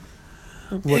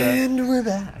What And we're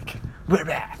back. We're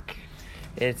back.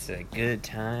 It's a good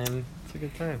time. It's a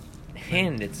good time.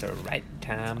 And it's a right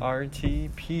time.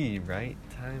 RTP, right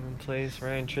time and place.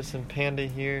 Ryan Tristan Panda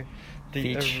here.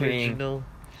 The original.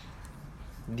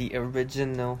 The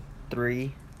original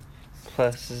 3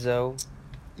 plus Zoe.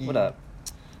 What up?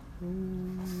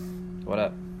 What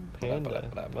up? Panda.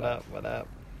 What up?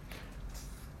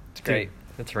 It's great.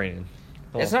 Dude, it's raining.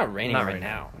 Well, It's not raining right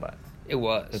now. but It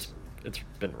was. it's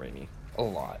been rainy. A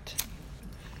lot.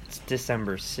 It's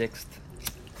December 6th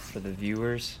for the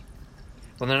viewers.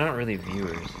 Well, they're not really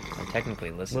viewers. They're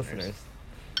technically listeners.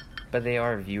 But they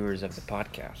are viewers of the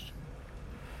podcast.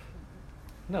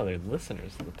 No, they're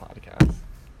listeners of the podcast.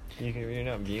 You're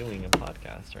not viewing a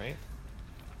podcast, right?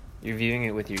 You're viewing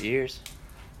it with your ears.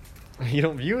 You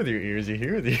don't view with your ears, you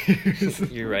hear with your ears.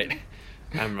 You're right.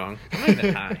 I'm wrong. I'm not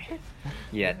even high.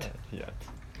 Yet. Yet.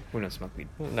 We don't smoke weed.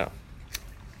 No.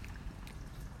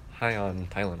 High on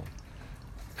Tylenol.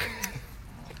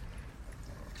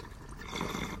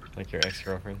 Like your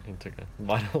ex-girlfriend who took a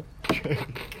bottle to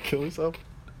kill herself.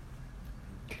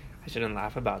 I shouldn't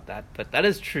laugh about that, but that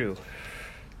is true.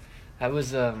 That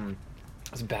was it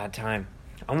was a bad time.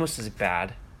 Almost as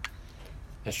bad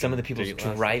as some of the people's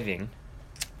driving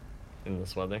in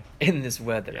this weather. in this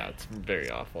weather. Yeah, it's very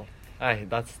awful.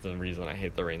 That's the reason I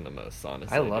hate the rain the most,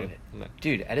 honestly. I love dude. it. No.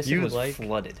 Dude, Edison was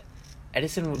flooded.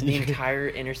 Edison, the entire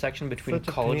intersection between Such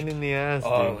college. a pain in the ass,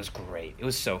 Oh, dude. it was great. It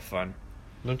was so fun.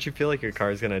 Don't you feel like your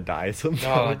car's gonna die sometimes?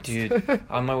 Oh, dude.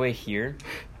 On my way here,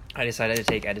 I decided to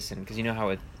take Edison because you know how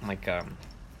it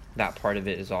that part of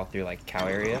it is all through like cow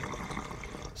area.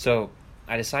 So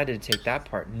I decided to take that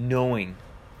part, knowing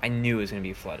I knew it was gonna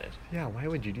be flooded. Yeah, why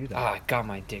would you do that? Ah, I got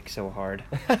my dick so hard.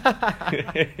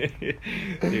 Dude,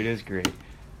 it was great.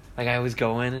 Like I was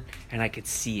going and I could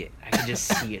see it. I could just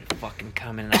see it fucking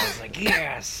coming, and I was like,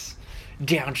 yes,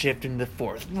 downshift into the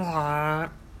fourth. It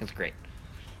was great.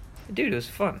 Dude, it was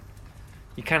fun.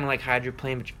 You kind of like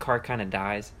hydroplane, but your car kind of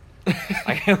dies.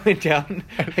 Like I went down.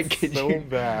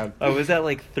 Bad. I was at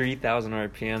like 3,000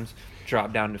 RPMs,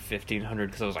 dropped down to 1,500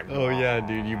 because I was like, Oh yeah,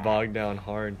 dude, you bogged down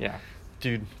hard. Yeah,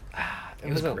 dude. it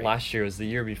was wasn't great. last year. It was the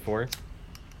year before.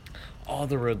 All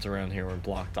the roads around here were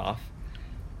blocked off,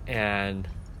 and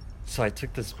so I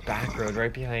took this back road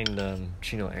right behind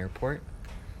Chino Airport,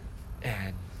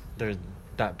 and there's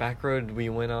that back road we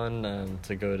went on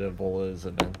to go to Vola's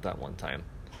event that one time.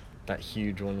 That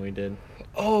huge one we did.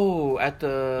 Oh, at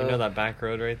the... You know that back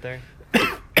road right there?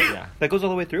 Yeah. That goes all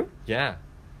the way through? Yeah.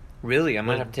 Really? I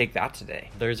might have to take that today.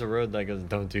 There's a road that goes...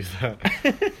 Don't do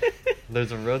that.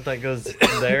 There's a road that goes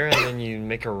there, and then you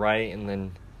make a right, and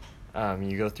then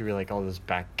you go through like all this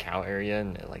back cow area,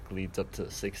 and it like leads up to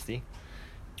 60.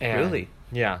 And, Really?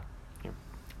 Yeah.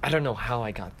 I don't know how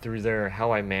I got through there,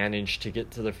 how I managed to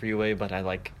get to the freeway, but I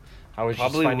was Probably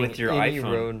just finding with your any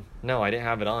iPhone. road. No, I didn't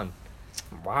have it on.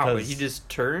 Wow, but 'Cause- you just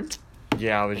turned?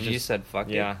 Yeah, I was And just... you said fuck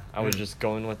it? Yeah, I was just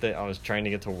going with it. I was trying to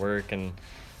get to work, and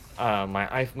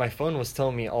my phone was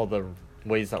telling me all the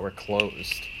ways that were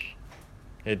closed.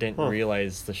 It didn't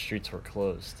realize the streets were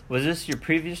closed. Was this your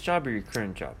previous job or your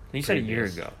current job? You said a year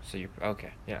Previous. ago, so you're...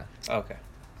 Okay. Yeah. Okay.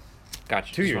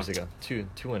 Gotcha. 2 Just years want- ago.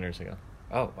 Two winters ago.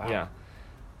 Oh, wow. Yeah.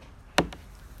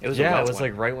 It was a Yeah, wet it was one.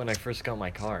 like right when I first got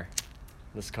my car.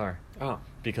 This car. Oh.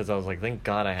 Because I was like, thank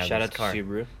God I had Shout this out to car.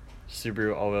 Subaru.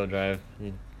 Subaru all-wheel drive.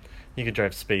 You could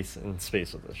drive space with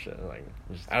this shit. Like,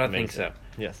 just I don't think amazing.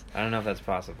 so. Yes. I don't know if that's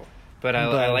possible. But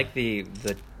I like the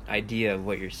idea of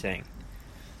what you're saying.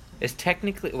 Is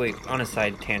technically... Wait, on a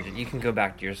side tangent, you can go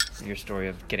back to your story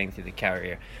of getting through the cow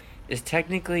area. Is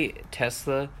technically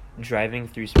Tesla driving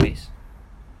through space?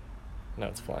 No,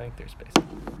 it's flying through space.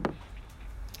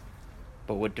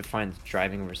 But what defines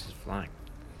driving versus flying?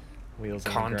 Wheels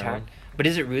on the Contact. ground. But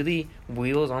is it really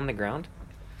wheels on the ground?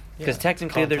 Because Yeah,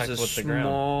 technically there's a contact with the ground.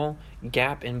 small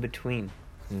gap in between.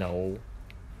 No.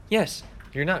 Yes.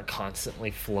 You're not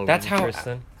constantly floating, That's how...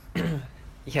 Tristan.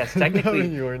 Yes, technically...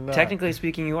 No, you're not. Technically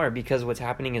speaking, you are, because what's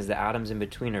happening is the atoms in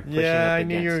between are pushing up Yeah, I against.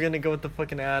 knew you were gonna go with the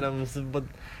fucking atoms, but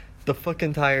the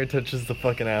fucking tire touches the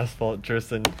fucking asphalt,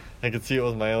 Tristan. I could see it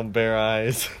with my own bare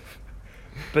eyes.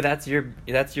 But that's your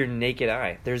naked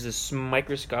eye. There's this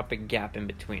microscopic gap in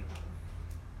between.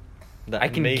 That I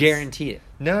can makes- guarantee it.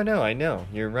 No, I know.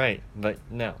 You're right. But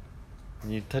no.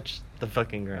 You touch the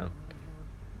fucking ground.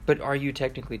 But are you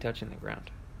technically touching the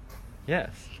ground?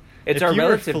 Yes. It's if our you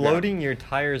relative were ground. floating, your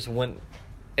tires went...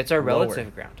 It's our lower.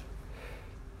 relative ground.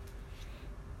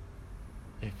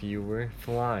 If you were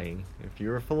flying, if you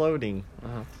were floating,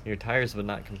 Uh-huh. your tires would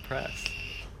not compress.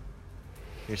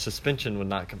 Your suspension would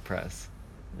not compress.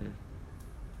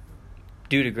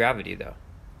 Due to gravity, though.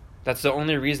 That's the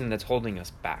only reason that's holding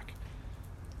us back.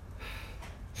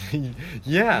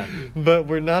 Yeah, but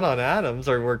we're not on atoms,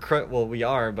 or well, we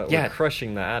are, but Yeah. we're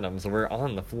crushing the atoms. We're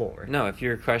on the floor. No, if you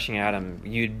were crushing an atom,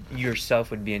 you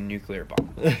yourself would be a nuclear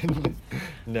bomb.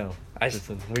 No,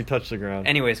 listen, we touched the ground.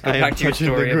 Anyways, go I am back to your touching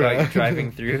the story about you ground.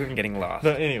 driving through and getting lost.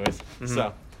 But anyways, Mhm.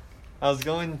 so I was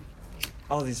going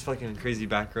all these fucking crazy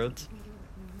back roads.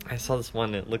 I saw this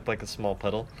one. It looked like a small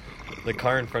puddle. The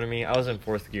car in front of me. I was in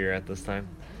 4th gear at this time,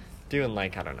 doing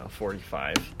like, I don't know,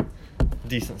 45,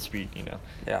 decent speed, you know.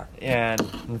 Yeah. And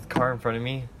the car in front of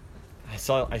me,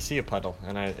 I see a puddle,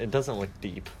 and it doesn't look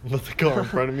deep, but the car in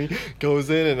front of me goes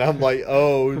in, and I'm like,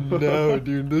 oh no,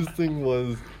 dude, this thing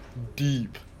was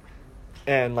deep.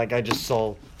 And like, I just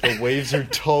saw the waves are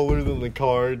taller than the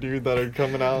car, dude, that are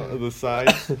coming out of the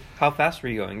sides. How fast were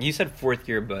you going? You said 4th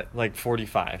gear, but Like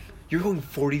 45, you're going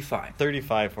 45.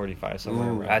 35, 45, somewhere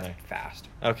Ooh, around that's there. fast.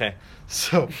 Okay,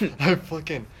 so I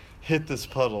fucking hit this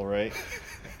puddle, right?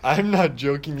 I'm not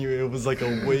joking you, it was like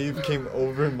a wave came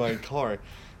over my car.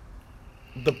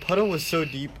 The puddle was so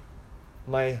deep,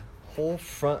 my whole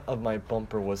front of my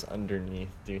bumper was underneath,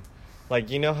 dude. Like,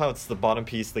 you know how it's the bottom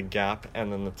piece, the gap,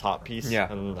 and then the top piece, Yeah.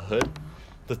 and then the hood?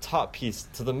 The top piece,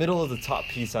 to the middle of the top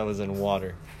piece, I was in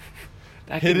water.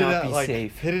 That Hit could it not at be like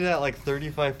safe. hit it at like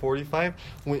 35, 45,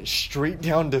 went straight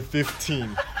down to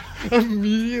 15.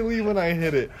 Immediately when I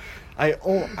hit it, I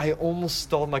almost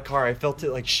stalled my car. I felt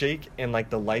it like shake, and like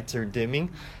the lights are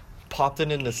dimming. Popped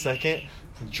it in the second,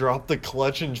 dropped the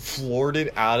clutch and floored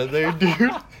it out of there,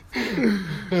 dude.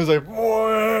 It was like,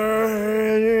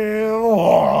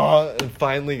 and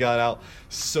finally got out.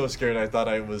 So scared, I thought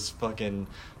I was fucking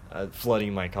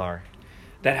flooding my car.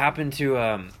 That happened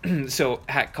to so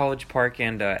at College Park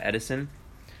and Edison.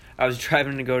 I was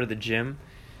driving to go to the gym,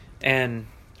 and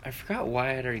I forgot why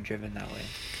I had already driven that way.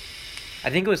 I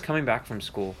think it was coming back from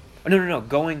school. Oh, no,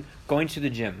 going to the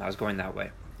gym. I was going that way,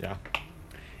 Yeah.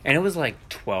 and it was like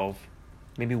 12,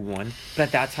 maybe 1. But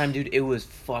at that time, dude, it was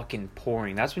fucking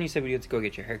pouring. That's when you said we had to go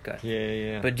get your haircut.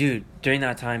 Yeah. But dude, during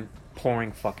that time,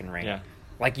 pouring fucking rain. Yeah.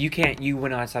 Like you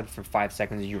went outside for 5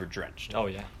 seconds and you were drenched. Oh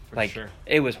yeah, for Like, sure.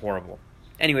 it was horrible.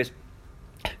 Anyways,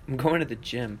 I'm going to the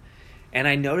gym, and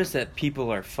I noticed that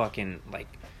people are fucking, like,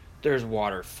 there's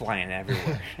water flying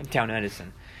everywhere down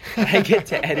Edison. And I get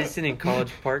to Edison in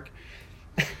College Park,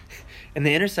 and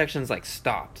the intersection's, like,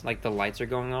 stopped. Like, the lights are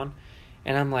going on.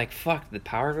 And I'm like, fuck, did the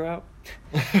power go out?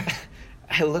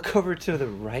 I look over to the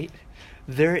right.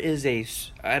 There is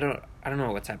I don't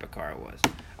know what type of car it was.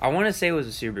 I want to say it was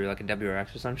a Subaru, like a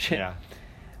WRX or some shit. Yeah.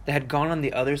 That had gone on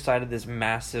the other side of this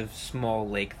massive small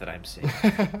lake that I'm seeing.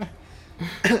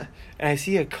 And I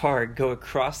see a car go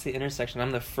across the intersection. I'm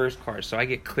the first car, so I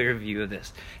get clear view of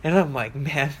this. And I'm like,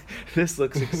 man, this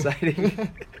looks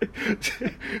exciting.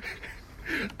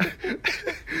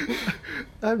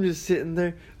 I'm just sitting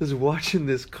there, just watching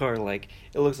this car like,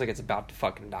 it looks like it's about to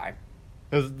fucking die.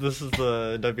 This is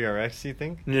the WRX, you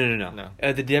think? No. No.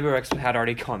 The WRX had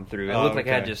already gone through. It Oh, looked like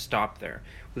it had okay. just stopped there.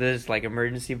 With his, like,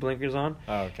 emergency blinkers on.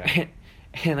 Oh, okay.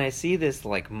 And I see this,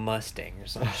 like, Mustang or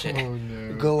some shit Oh,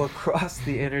 no. go across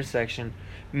the intersection,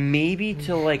 maybe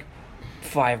to, like,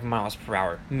 5 miles per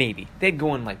hour. Maybe. They'd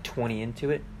going, like, 20 into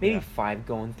it. Maybe Yeah. 5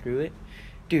 going through it.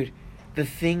 Dude, the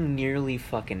thing nearly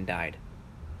fucking died.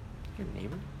 Your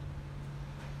neighbor?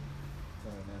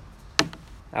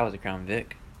 That was a Crown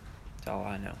Vic. That's all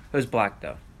I know. It was black,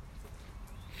 though.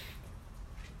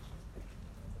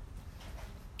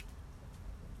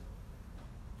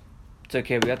 It's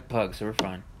okay, we got the pug, so we're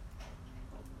fine.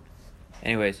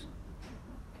 Anyways,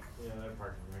 Yeah, they're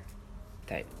parking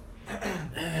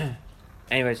tight.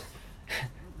 Anyways,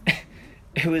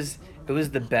 it was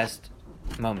the best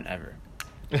moment ever.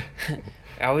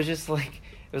 I was just like,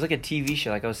 it was like a TV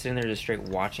show. Like I was sitting there just straight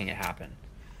watching it happen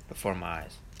before my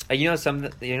eyes. Like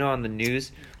on the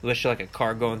news, they'll show like a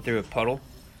car going through a puddle.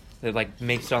 That like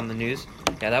makes it on the news.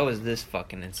 Yeah, that was this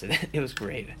fucking incident. It was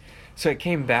great. So I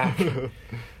came back,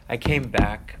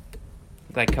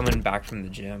 like coming back from the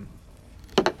gym,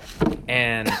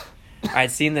 and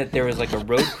I'd seen that there was like a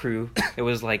road crew. It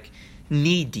was like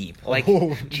knee deep, like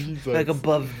Oh, Jesus. like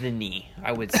above the knee,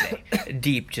 I would say,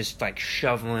 deep, just like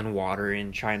shoveling water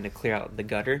in, trying to clear out the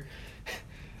gutter.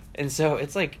 And so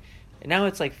it's like now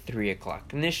it's like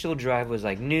 3:00. Initial drive was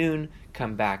like noon.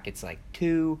 Come back, it's like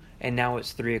 2, and now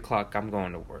it's 3:00. I'm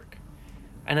going to work,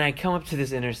 and I come up to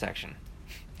this intersection.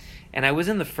 And I was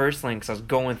in the first lane because I was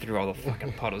going through all the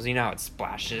fucking puddles. You know how it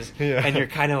splashes, Yeah. and you're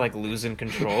kind of like losing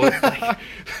control. It's like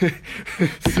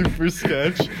Super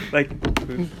sketch.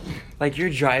 like you're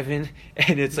driving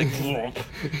and it's like Yeah,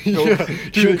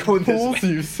 you're it going this pulls way.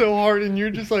 you so hard, and you're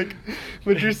just like,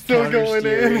 but you're still going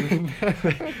in.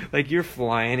 Like you're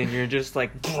flying and you're just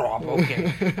like,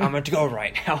 okay, I'm gonna go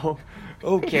right now.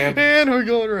 Okay. And we're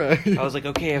going right. I was like,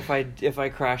 okay, if I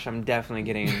crash, I'm definitely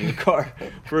getting a new car.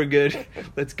 We're good.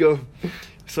 Let's go.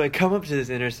 So I come up to this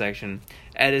intersection,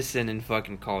 Edison and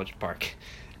fucking College Park,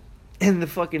 and the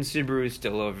fucking Subaru's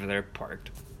still over there parked.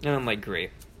 And I'm like,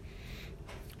 great.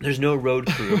 There's no road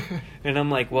crew. And I'm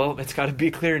like, well, it's got to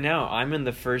be clear now. I'm in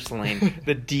the first lane,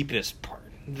 the deepest part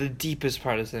of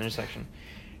this intersection.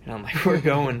 And I'm like, we're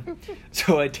going.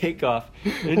 So I take off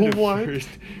into What? first.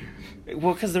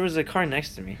 Well, because there was a car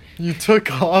next to me. You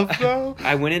took off though?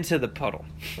 I went into the puddle.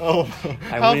 Oh,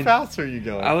 I how went- fast are you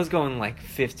going? I was going like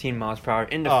 15 miles per hour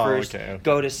into Oh, first, okay.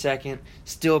 go to second,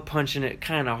 still punching it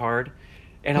kind of hard.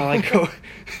 And I like go,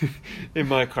 and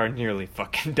my car nearly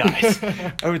fucking dies.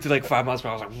 I went to like 5 miles per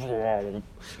hour. I was like, whoa.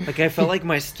 Like I felt like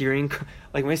my steering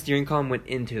column went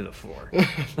into the floor.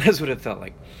 That's what it felt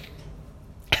like.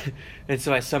 And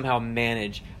so I somehow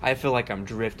manage. I feel like I'm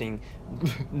drifting.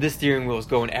 The steering wheel is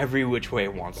going every which way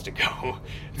it wants to go.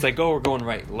 It's like, oh, we're going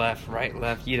right,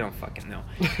 left. You don't fucking know.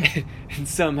 And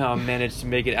somehow I managed to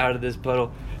make it out of this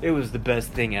puddle. It was the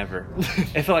best thing ever.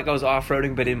 It felt like I was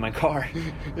off-roading, but in my car.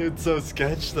 It's so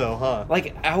sketch though, huh?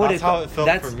 Like I would. That's how it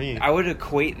felt for me. I would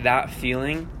equate that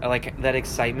feeling, like that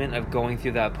excitement of going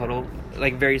through that puddle,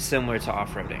 like very similar to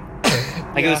off-roading.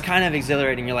 Like it was Yeah. kind of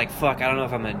exhilarating. You're like, fuck, I don't know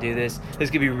if I'm gonna do this. This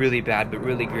could be really bad, but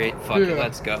really great. Fuck it, Yeah.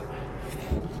 let's go.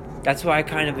 That's why I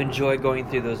kind of enjoy going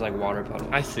through those like water puddles.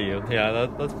 I see you. Yeah,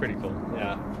 that's pretty cool.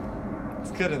 Yeah.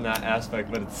 It's good in that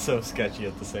aspect, but it's so sketchy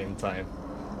at the same time.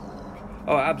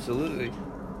 Oh, absolutely.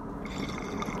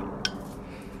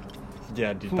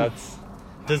 Yeah, dude, that's...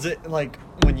 Does it, like,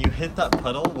 when you hit that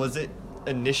puddle, was it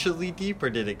initially deep, or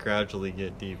did it gradually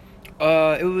get deep?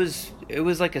 It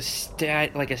was like a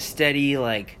steady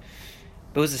like,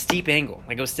 but it was a steep angle.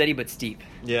 Like it was steady but steep.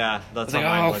 Yeah, I that's was how like,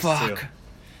 mine oh was, fuck.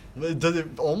 too. Does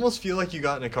it almost feel like you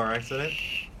got in a car accident?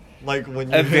 Like,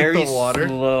 when you A hit very the water?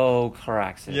 slow car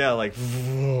accident. Yeah, like...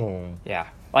 vroom. Yeah.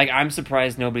 Like, I'm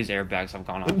surprised nobody's airbags have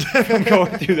gone off. I'm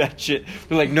going through that shit.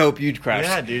 They're like, nope, you'd crash.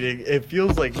 Yeah, dude, it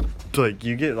feels like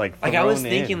you get, like Like, I was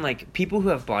thrown thinking, in. like, people who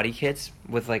have body kits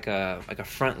with, like a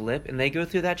front lip, and they go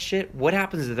through that shit, what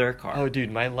happens to their car? Oh, dude,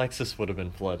 my Lexus would have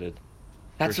been flooded.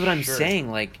 That's for what I'm sure.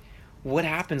 saying. Like, what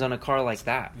happens on a car like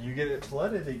that? You get it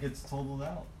flooded, it gets totaled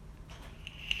out.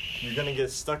 You're gonna get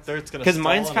stuck there. It's gonna. Because stall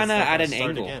mine's and kind of it's not at gonna an start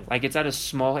angle. again. Like, it's at a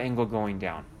small angle going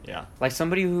down. Yeah. Like,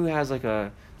 somebody who has, like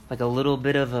a little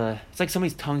bit of a... It's like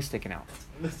somebody's tongue sticking out.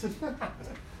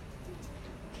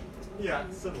 Yeah,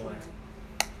 similar.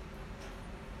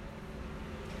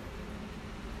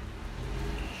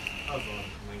 That was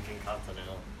a Lincoln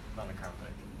Continental, not a Crown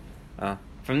Vic.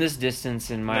 From this distance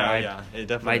in my Yeah, eye, yeah, it my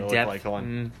definitely looked depth, like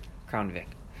one. Crown Vic.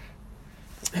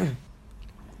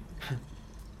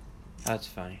 That's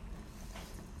funny.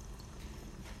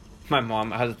 My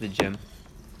mom, I was at the gym,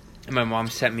 and my mom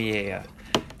sent me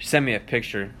a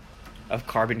picture of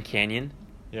Carbon Canyon.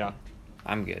 Yeah.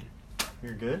 I'm good.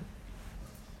 You're good?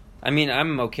 I mean,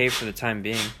 I'm okay for the time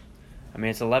being. I mean,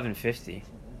 it's 11:50.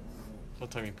 What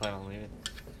time you plan on leaving?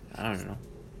 I don't know.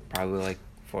 Probably like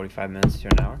 45 minutes to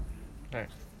an hour. Alright.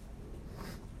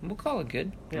 We'll call it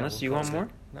good. Yeah, Unless we'll you call want it more.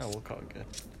 good. No, we'll call it good.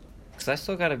 Because I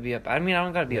still got to be up. I mean, I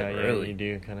don't got to be up early. you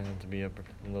do kind of have to be up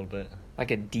a little bit.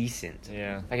 Like a decent.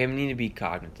 Yeah. Like I need to be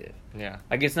cognitive. Yeah.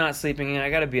 Like it's not sleeping in. I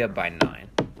got to be up by 9.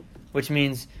 Which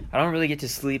means I don't really get to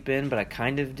sleep in, but I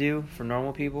kind of do for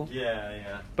normal people.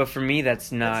 Yeah. But for me, that's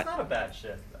It's not not a bad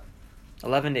shift, though.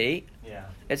 11 to 8. Yeah.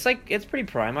 It's like, it's pretty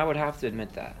prime. I would have to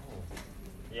admit that.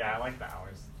 Yeah, I like the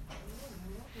hours.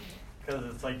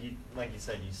 Because it's like you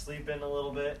said, you sleep in a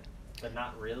little bit, but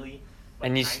not really. But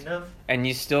And you kind of. And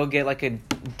you still get like a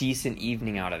decent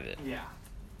evening out of it. Yeah.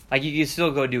 Like you can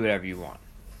still go do whatever you want.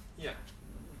 Yeah.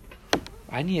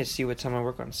 I need to see what time I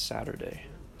work on Saturday.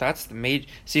 That's the major.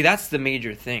 See, that's the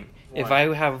major thing. If Why?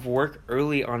 I have work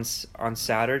early on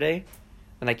Saturday,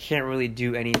 then I can't really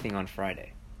do anything on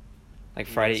Friday. Like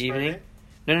Friday Next evening.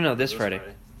 Friday? No, this Friday.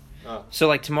 Oh. So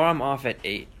like tomorrow I'm off at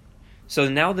 8. So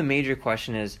now the major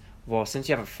question is, well, since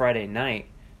you have a Friday night,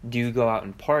 do you go out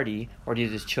and party or do you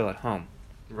just chill at home?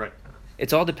 Right.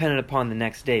 It's all dependent upon the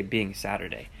next day being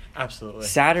Saturday. Absolutely.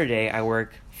 Saturday I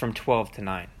work from 12 to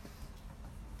 9.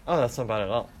 Oh, that's not bad at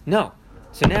all. No.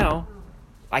 So now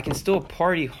I can still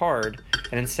party hard,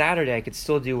 and then Saturday I could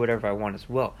still do whatever I want as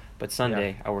well. But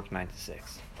Sunday I work 9 to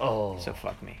 6. Oh. So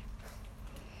fuck me.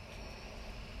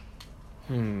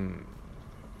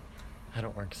 I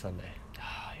don't work Sunday.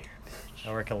 Oh, you're a bitch.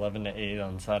 I work 11 to 8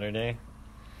 on Saturday.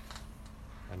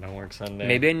 I don't work Sunday.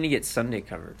 Maybe I need to get Sunday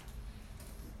covered.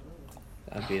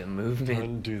 That'd be the movement.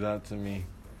 Don't do that to me.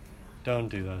 Don't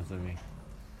do that to me.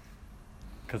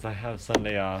 Because I have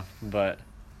Sunday off, but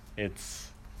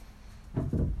it's... what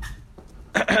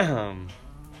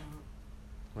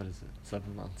is it?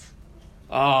 7 months.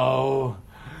 Oh.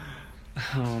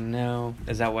 Oh, no.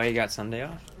 Is that why you got Sunday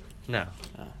off? No.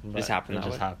 Oh, But just happened It that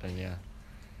just way? happened, yeah.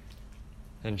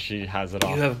 And she has it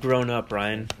off. You have grown up,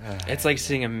 Ryan. It's I like know.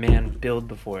 seeing a man build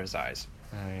before his eyes.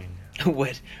 I know.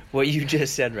 What you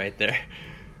just said right there.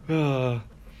 Oh.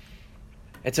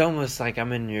 It's almost like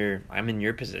I'm in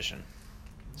your position.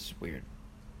 It's weird.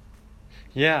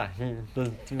 Yeah.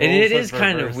 And it is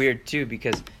kind of weird too,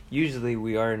 because usually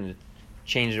we are in a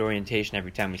changed orientation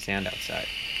every time we stand outside.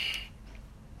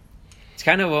 It's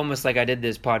kind of almost like I did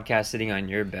this podcast sitting on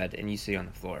your bed and you sit on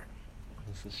the floor.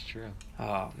 This is true.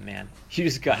 Oh man, you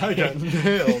just got I got hit.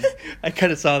 nailed. I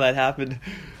kind of saw that happen.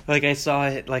 Like I saw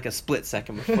it like a split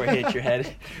second before it hit your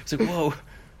head. It's like, whoa,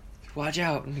 watch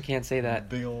out! You can't say that.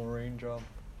 Big old raindrop.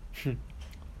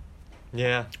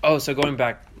 Yeah. Oh, so going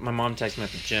back, my mom texted me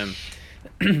at the gym.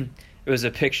 It was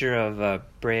a picture of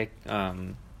Brea,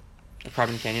 Carbon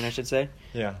Canyon, I should say.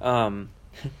 Yeah.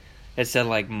 It said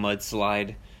like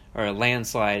mudslide or a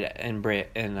landslide in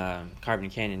Carbon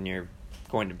Canyon near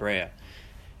going to Brea.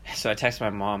 So I texted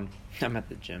my mom. I'm at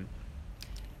the gym,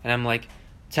 and I'm like,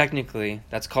 technically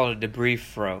that's called a debris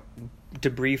flow,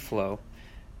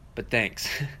 but thanks,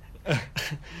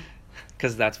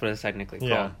 because that's what it's technically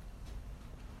called. Yeah.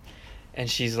 And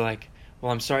she's like,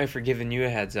 well, I'm sorry for giving you a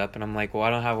heads up. And I'm like, well,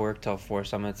 I don't have work till 4,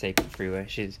 so I'm going to take the freeway.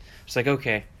 She's like,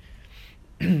 okay.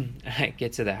 I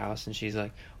get to the house, and she's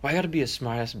like, well, I got to be a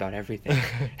smartass about everything.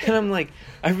 And I'm like,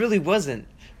 I really wasn't,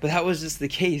 but that was just the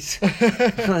case.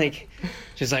 Like,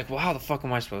 she's like, well, how the fuck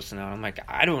am I supposed to know? And I'm like,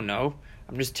 I don't know.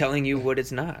 I'm just telling you what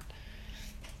it's not.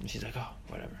 And she's like, oh,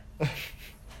 whatever.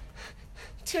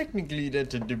 Technically,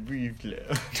 that's a debris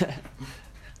flow.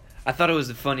 I thought it was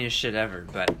the funniest shit ever,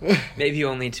 but maybe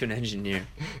only to an engineer.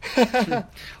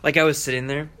 Like, I was sitting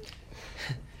there,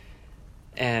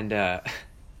 and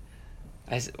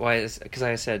because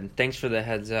I said, thanks for the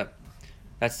heads up.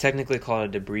 That's technically called a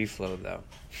debris flow, though.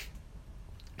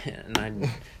 And I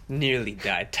nearly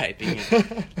died typing it.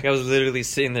 Like, I was literally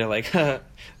sitting there like,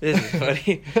 this is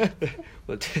funny.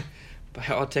 But by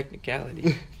all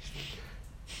technicality.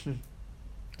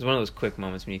 It's one of those quick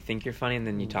moments when you think you're funny and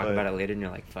then you talk about it later and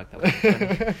you're like, fuck, that wasn't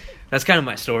funny. That's kind of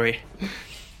my story.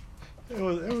 It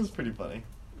was pretty funny.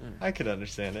 I could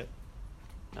understand it.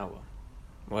 Oh, well.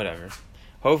 Whatever.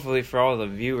 Hopefully for all the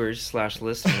viewers /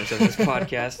 listeners of this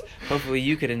podcast, hopefully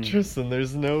you could enjoy. Tristan,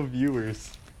 there's no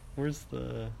viewers. Where's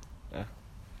the...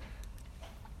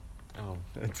 Oh,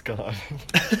 it's gone.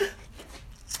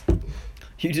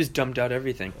 You just dumped out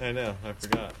everything. I know, I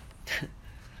forgot.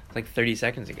 Like 30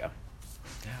 seconds ago.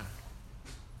 Yeah.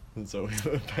 And so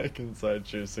we went back inside.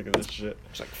 She was sick of this shit.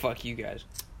 It's like, fuck you guys.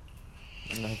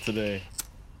 Not today.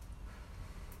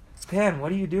 Pan,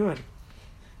 what are you doing?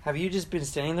 Have you just been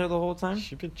standing there the whole time?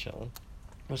 She been chilling.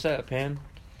 What's that, Pan?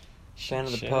 Pan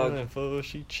of the pug. Chilling, fool.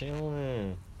 She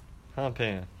chilling. Huh,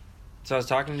 Pan? So I was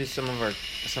talking to some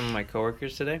of my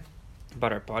coworkers today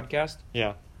about our podcast.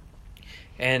 Yeah.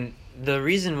 And the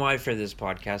reason why for this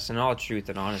podcast, in all truth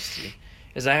and honesty,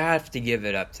 is I have to give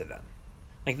it up to them.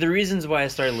 Like, the reasons why I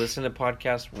started listening to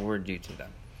podcasts were due to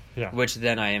them. Yeah. Which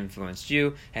then I influenced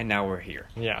you, and now we're here.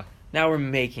 Yeah. Now we're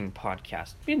making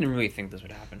podcasts. We didn't really think this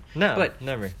would happen. No, but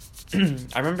never.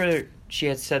 I remember she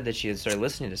had said that she had started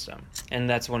listening to some. And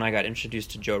that's when I got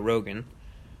introduced to Joe Rogan,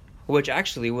 which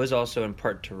actually was also in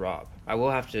part to Rob. I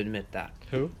will have to admit that.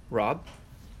 Who? Rob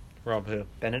Rob who?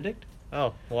 Benedict?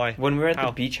 Oh, why? When we were at How?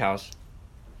 the beach house.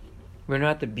 We were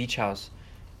at the beach house,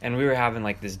 and we were having,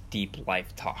 like, this deep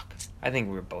life talk. I think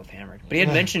we were both hammered. But he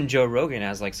had mentioned Joe Rogan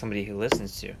as, like, somebody he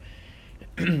listens to.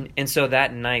 And so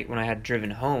that night when I had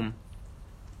driven home,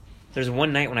 there's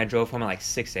one night when I drove home at, like,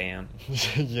 6 a.m.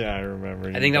 Yeah, I remember.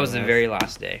 I think that was the very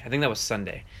last day. I think that was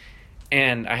Sunday.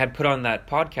 And I had put on that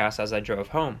podcast as I drove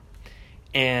home.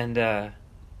 And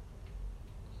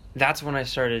that's when I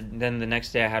started. Then the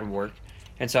next day I had work.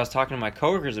 And so I was talking to my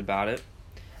coworkers about it.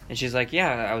 And she's like,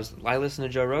 yeah, I listened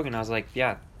to Joe Rogan. I was like,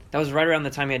 yeah. That was right around the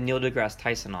time he had Neil deGrasse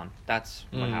Tyson on. That's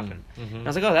what happened. Mm-hmm. And I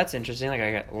was like, oh, that's interesting. Like,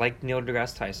 I like Neil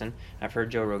deGrasse Tyson. I've heard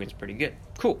Joe Rogan's pretty good.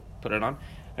 Cool. Put it on.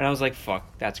 And I was like,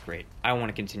 fuck, that's great. I want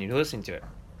to continue to listen to it.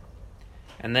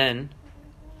 And then,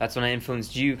 that's when I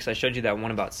influenced you, because I showed you that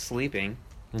one about sleeping.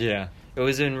 Yeah. It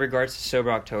was in regards to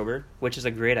Sober October, which is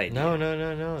a great idea.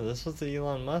 No. This was the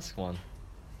Elon Musk one.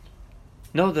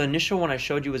 No, the initial one I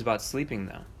showed you was about sleeping,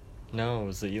 though. No, it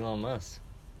was the Elon Musk.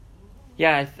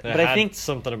 Yeah, but I think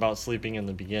something about sleeping in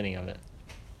the beginning of it.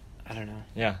 I don't know.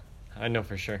 Yeah, I know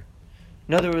for sure.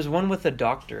 No, there was one with a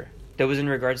doctor that was in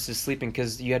regards to sleeping,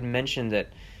 because you had mentioned that.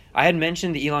 I had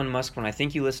mentioned the Elon Musk one. I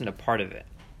think you listened to part of it.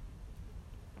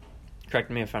 Correct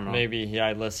me if I'm wrong. Maybe, yeah,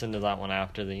 I listened to that one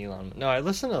after the Elon. No, I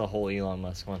listened to the whole Elon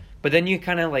Musk one. But then you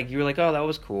kind of like, you were like, oh, that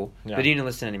was cool. Yeah. But you didn't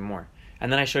listen anymore. And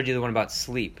then I showed you the one about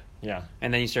sleep. Yeah.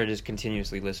 And then you started just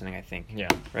continuously listening, I think. Yeah.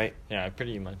 Right? Yeah,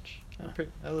 pretty much. Oh.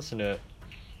 I listen to it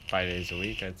 5 days a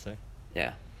week, I'd say.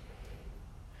 Yeah.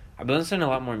 I've been listening to a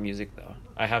lot more music, though.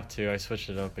 I have to. I switched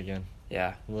it up again.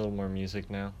 Yeah. A little more music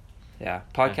now. Yeah.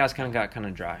 Podcast kind of got kind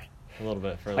of dry. A little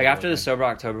bit. Like, after the Sober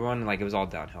October one, like, it was all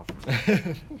downhill from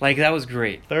there. Like, that was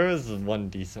great. There was one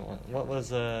decent one. What was,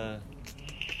 Dale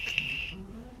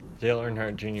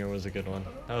Earnhardt Jr. was a good one.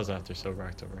 That was after Sober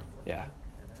October. Yeah.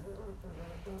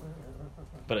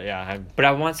 But, yeah, But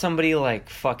I want somebody, like,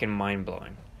 fucking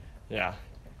mind-blowing. Yeah.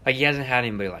 Like, he hasn't had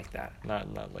anybody like that.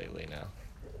 Not lately, no.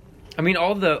 I mean,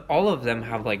 all of them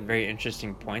have, like, very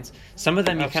interesting points. Some of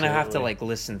them you kind of have to, like,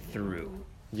 listen through.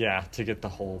 Yeah, to get the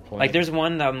whole point. Like, there's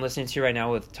one that I'm listening to right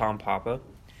now with Tom Papa.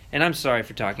 And I'm sorry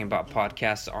for talking about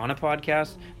podcasts on a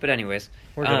podcast. But anyways.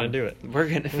 We're going to do it. We're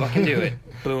going to fucking do it.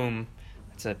 Boom.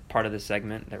 It's a part of the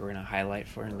segment that we're going to highlight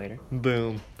for later.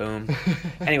 Boom.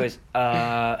 Anyways.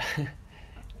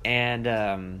 And,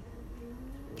 where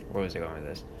was I going with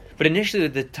this? But initially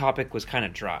the topic was kind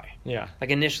of dry. Yeah. Like,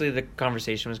 initially the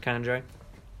conversation was kind of dry.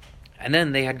 And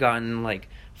then they had gotten, like,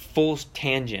 full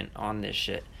tangent on this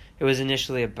shit. It was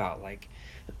initially about, like,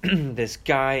 this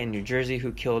guy in New Jersey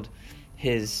who killed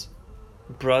his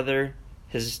brother,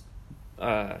 his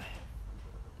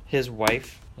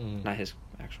wife, not his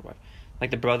actual wife,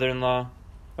 like the brother-in-law,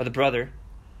 or the brother,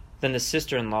 then the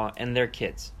sister-in-law, and their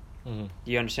kids. Mm-hmm.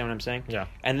 Do you understand what I'm saying? Yeah.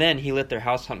 And then he lit their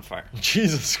house on fire.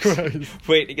 Jesus Christ.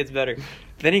 Wait, it gets better.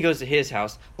 Then he goes to his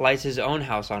house, lights his own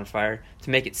house on fire to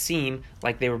make it seem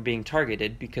like they were being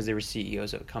targeted because they were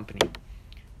CEOs of a company.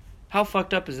 How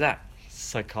fucked up is that?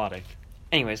 Psychotic.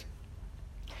 Anyways,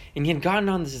 and he had gotten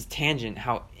on this tangent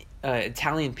how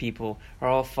Italian people are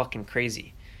all fucking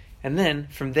crazy. And then,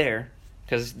 from there,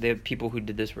 because the people who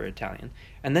did this were Italian,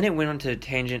 and then it went on to a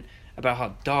tangent about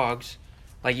how dogs,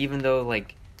 like, even though,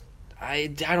 like, I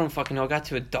don't fucking know, it got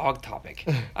to a dog topic.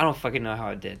 I don't fucking know how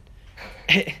it did.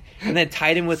 And then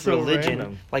tied in with So religion,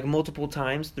 random. like, multiple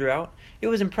times throughout. It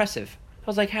was impressive. I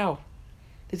was like, how?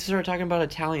 They started talking about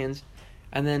Italians,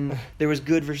 and then there was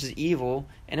good versus evil,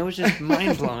 and it was just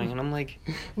mind-blowing. And I'm like...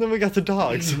 Then we got the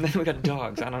dogs. And then we got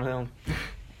dogs. I don't know.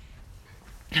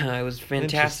 It was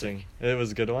fantastic. Interesting. It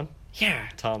was a good one. Yeah.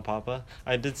 Tom Papa.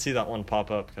 I did see that one pop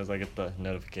up because I get the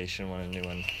notification when a new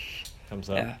one comes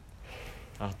up. Yeah.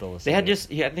 I'll have to listen. They had to it.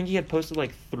 just... Yeah, I think he had posted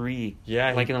like 3.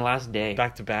 Yeah. Like in the last day.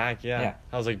 Back to back, yeah.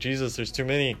 I was like, Jesus, there's too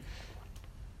many.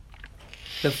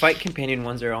 The fight companion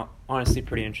ones are honestly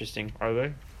pretty interesting. Are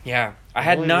they? Yeah. I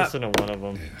had only not... listened to one of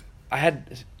them.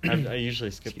 I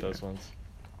usually skip Excuse those me. ones.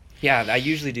 Yeah, I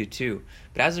usually do too.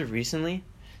 But as of recently,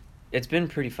 it's been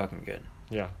pretty fucking good.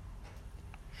 Yeah.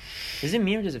 Is it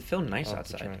me or does it feel nice I'll have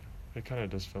to outside? try it. It kind of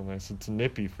does feel nice. It's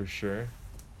nippy for sure,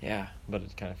 Yeah. but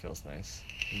it kind of feels nice.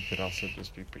 It could also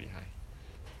just be pretty high.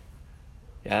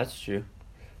 Yeah, that's true.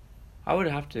 I would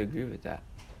have to agree with that.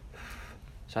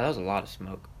 So that was a lot of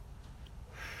smoke.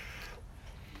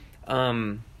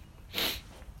 What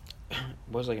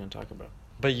was I going to talk about?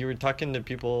 But you were talking to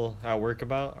people at work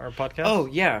about our podcast? Oh,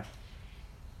 yeah.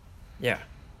 Yeah.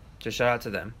 Just shout out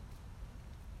to them.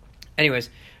 Anyways,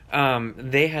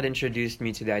 they had introduced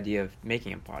me to the idea of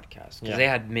making a podcast. Because they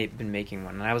had been making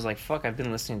one. And I was like, fuck, I've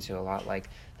been listening to a lot. Like,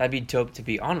 that'd be dope to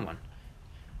be on one.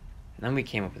 And then we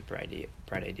came up with the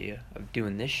bright idea of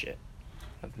doing this shit.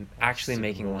 Of actually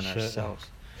making one ourselves.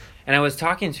 And I was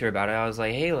talking to her about it. I was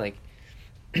like, hey, like,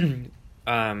 me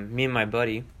and my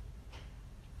buddy...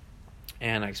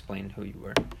 And I explained who you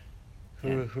were.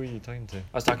 Who are you talking to? I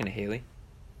was talking to Haley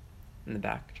in the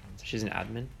back. She's an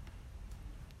admin.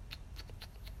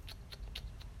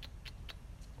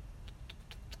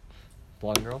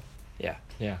 Blonde girl? Yeah.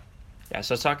 Yeah. Yeah,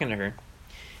 so I was talking to her.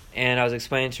 And I was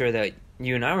explaining to her that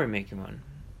you and I were making one.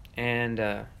 And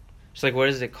she's like, what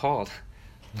is it called?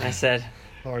 And I said...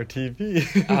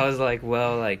 RTV. I was like,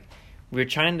 well, like, we were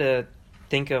trying to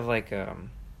think of, like...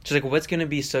 She's like, what's going to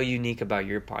be so unique about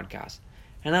your podcast?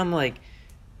 And I'm like,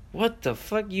 what the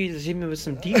fuck? You just hit me with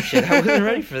some deep shit. I wasn't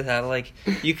ready for that. Like,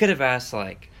 you could have asked,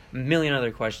 like, a million other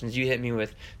questions. You hit me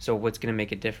with, so what's going to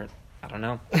make it different? I don't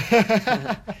know.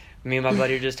 Me and my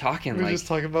buddy are just talking. We're like, just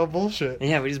talking about bullshit.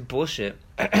 yeah, we just bullshit.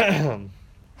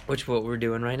 Which what we're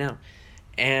doing right now.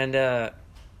 And I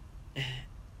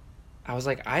was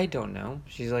like, I don't know.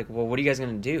 She's like, well, what are you guys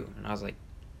going to do? And I was like,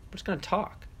 we're just going to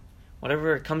talk.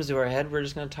 Whatever comes to our head, we're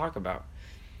just going to talk about.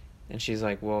 And she's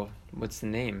like, well, what's the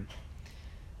name?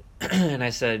 And I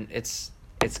said, it's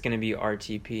going to be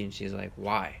RTP. And she's like,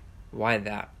 why? Why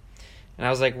that? And I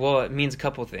was like, well, it means a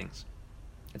couple things.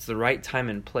 It's the right time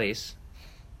and place.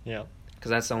 Yeah.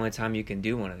 Because that's the only time you can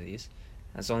do one of these.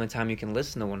 That's the only time you can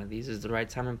listen to one of these is the right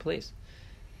time and place.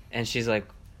 And she's like,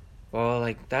 well,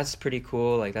 like, that's pretty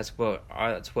cool. Like, that's what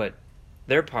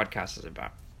their podcast is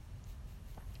about.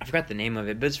 I forgot the name of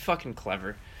it, but it's fucking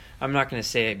clever. I'm not going to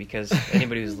say it because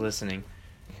anybody who's listening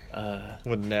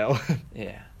would know.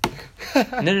 Yeah.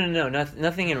 No.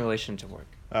 Nothing in relation to work.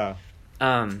 Oh.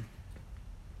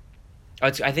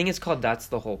 I think it's called That's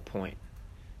the Whole Point.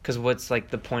 Because what's,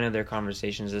 like, the point of their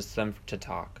conversations is them to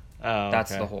talk. Oh,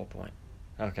 That's okay. the whole point.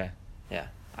 Okay. Yeah,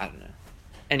 I don't know.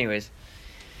 Anyways.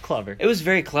 Clever. It was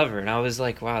very clever, and I was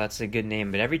like, wow, that's a good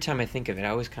name. But every time I think of it, I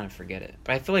always kind of forget it.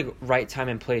 But I feel like right time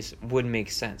and place would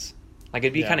make sense. Like,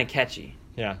 it'd be kind of catchy.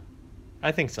 Yeah.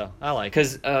 I think so. I like it.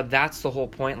 Because that's the whole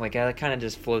point. Like, it kind of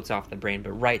just floats off the brain.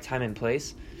 But right time and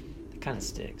place, it kind of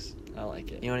sticks. I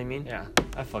like it. You know what I mean? Yeah.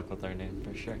 I fuck with their name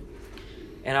for sure.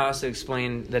 And I also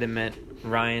explained that it meant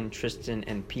Ryan, Tristan,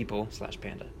 and people /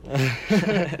 Panda.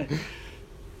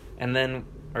 And then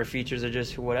our features are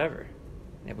just whatever.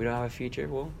 If we don't have a feature,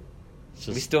 well,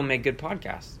 we still make good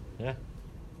podcasts. Yeah.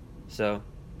 So,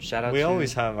 shout out We to...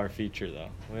 always have our feature, though.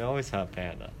 We always have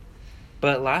Panda.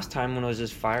 But last time when it was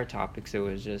just fire topics, it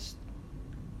was just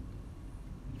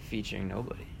featuring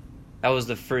nobody. That was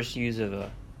the first use of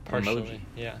a emoji.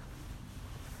 Yeah.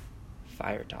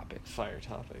 Fire topics. Fire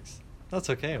topics. That's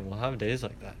okay. We'll have days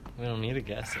like that. We don't need a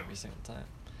guest every single time.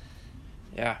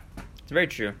 Yeah, it's very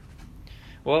true.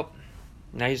 Well,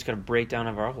 now you just got a breakdown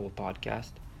of our whole podcast.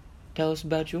 Tell us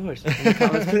about yours in the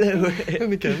comments below. In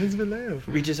the comments below.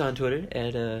 Reach us on Twitter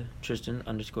at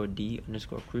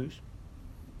Tristan_D_Cruz.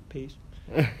 Peace.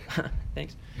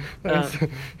 Thanks.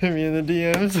 Hit me in the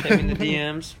DMs. Hit me in the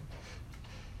DMs.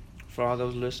 For all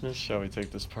those listeners. Shall we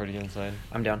take this party inside?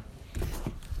 I'm down.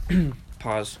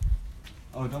 Pause.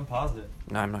 Oh, don't pause it.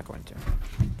 No, I'm not going to.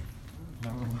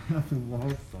 No, what happened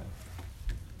last time?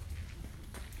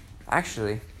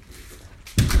 Actually,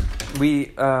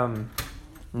 we,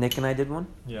 Nick and I did one.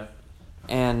 Yeah.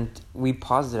 And we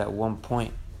paused it at one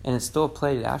point, and it still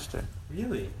played after.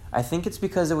 Really? I think it's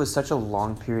because it was such a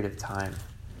long period of time.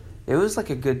 It was like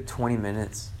a good 20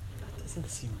 minutes. That doesn't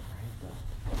seem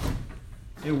right,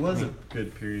 though. It was a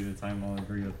good period of time, I'll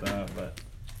agree with that, but...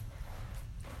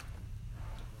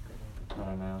 I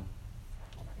don't know.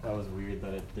 That was weird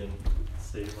that it didn't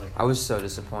save like... I was so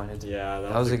disappointed. Yeah,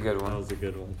 that was a good one. That was a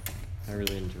good one. I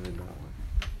really enjoyed that one.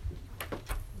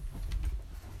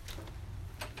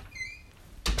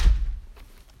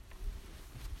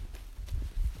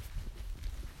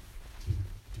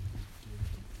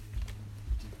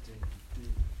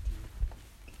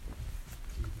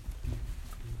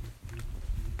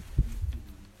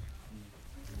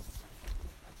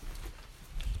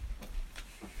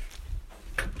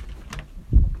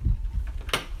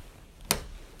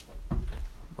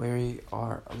 We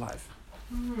are alive.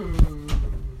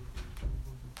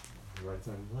 Right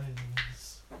time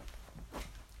place.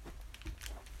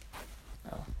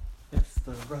 Oh. It's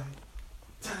the right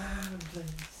time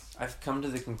place. I've come to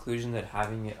the conclusion that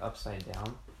having it upside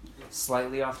down,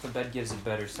 slightly off the bed, gives a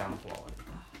better sound quality.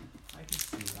 I can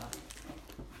see that.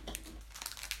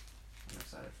 I'm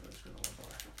excited for this granola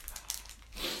bar.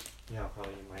 Yeah, I'll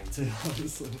probably eat mine too,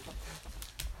 honestly.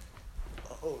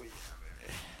 Oh, yeah.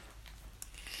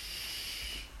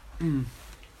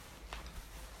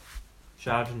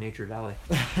 Shout out to Nature Valley.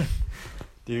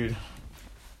 Dude,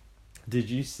 did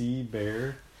you see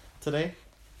Bear today?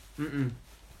 Mm-mm.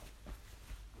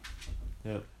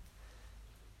 Yep.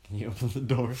 Can you open the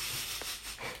door?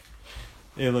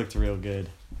 It looked real good.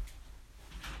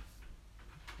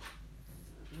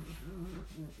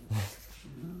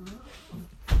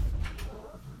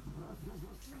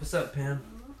 What's up, Pam?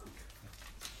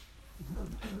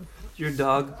 Your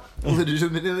dog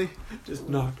legitimately just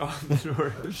knocked on the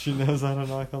door. She knows how to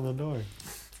knock on the door.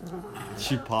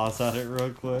 She paws at it real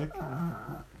quick.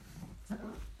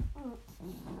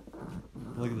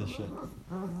 Look at this shit.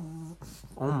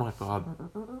 Oh my god.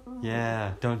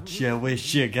 Yeah, don't you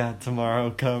wish you got tomorrow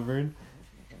covered?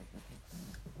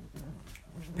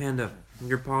 Panda,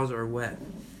 your paws are wet.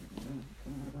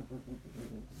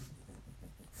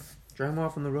 Dry them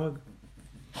off on the rug.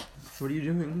 What are you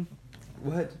doing?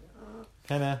 What?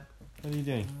 Hannah, what are you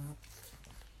doing?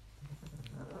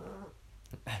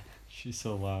 She's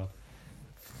so loud.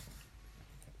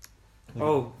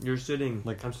 Oh, you're sitting.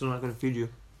 Like- I'm still not gonna feed you.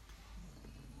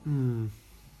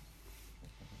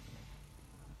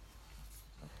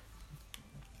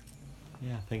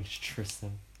 Yeah, thanks,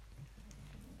 Tristan.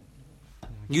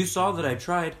 You saw that I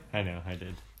tried. I know, I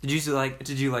did. Did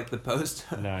you like the post?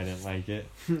 No, I didn't like it.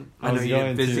 I know was you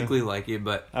going didn't to- physically like it,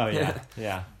 but Oh, yeah,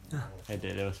 yeah. I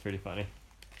did, it was pretty funny.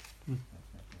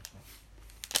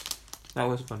 that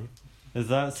was funny. Is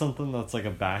that something that's like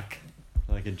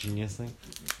like a genius thing?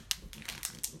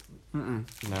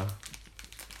 No.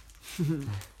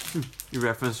 You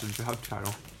referenced a job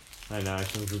title. I know, I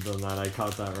shouldn't have done that. I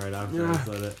caught that right after I Yeah.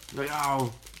 said it. Like,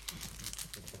 oh.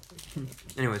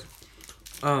 Anyways,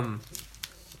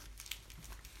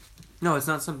 no, it's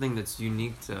not something that's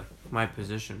unique to my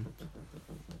position,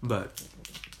 but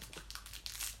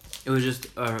it was just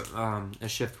a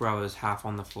shift where I was half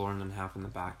on the floor and then half in the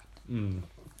back. So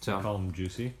So call them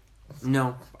juicy.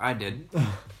 no, I did.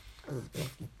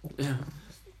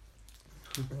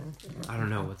 I don't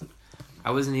know what.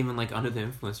 I wasn't even like under the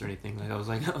influence or anything. Like I was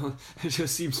like, oh, it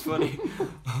just seems funny.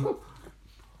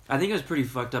 I think I was pretty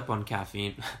fucked up on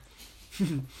caffeine.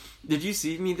 Did you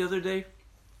see me the other day?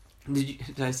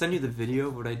 Did I send you the video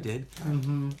of what I did?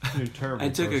 You're a terrible I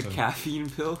took person. a caffeine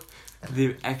pill,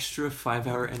 the extra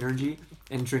 5-hour energy,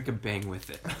 and drank a bang with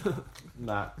it.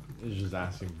 That is just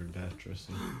asking for death,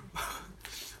 Tristan.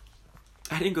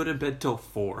 I didn't go to bed till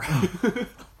 4.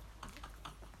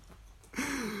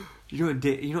 You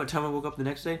know what time I woke up the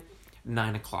next day?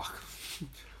 9 o'clock.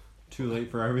 Too late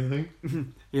for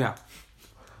everything? Yeah.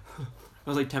 I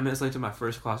was like 10 minutes late to my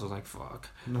first class. I was like, fuck.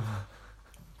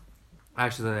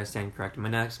 Actually, I stand corrected. My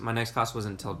next class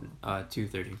wasn't until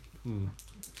 2:30.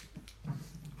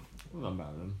 Not bad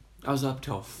then. I was up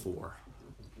till 4.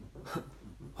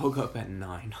 Woke up at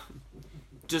 9.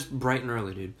 Just bright and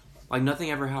early, dude. Like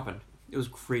nothing ever happened. It was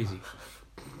crazy.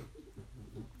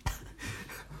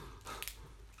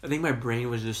 I think my brain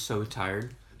was just so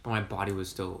tired, but my body was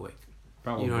still awake.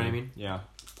 Probably. You know what I mean? Yeah.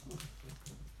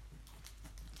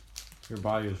 Your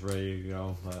body was ready to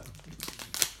go, but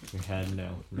your head, no,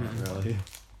 not really.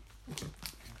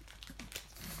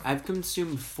 I've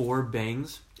consumed 4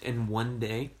 bangs in one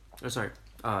day. Oh, sorry.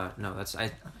 No,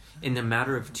 in a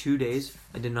matter of 2 days,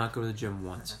 I did not go to the gym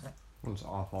once. It's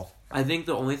awful. I think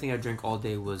the only thing I drank all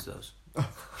day was those.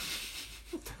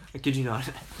 I kid you not.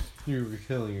 You were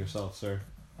killing yourself, sir.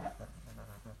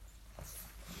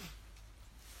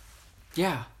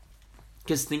 Yeah.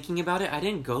 Because thinking about it, I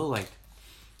didn't go, like,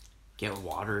 get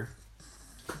water.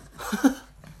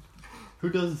 Who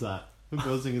does that? Who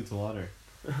goes and gets water?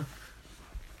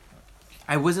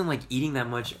 I wasn't, like, eating that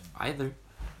much either.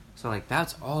 So, like,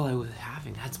 that's all I was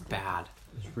having. That's bad.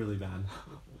 It's really bad.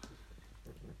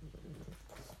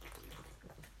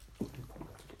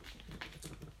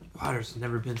 Water's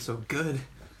never been so good.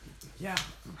 Yeah.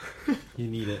 You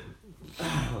need it.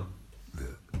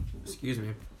 Excuse me.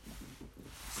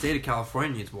 State of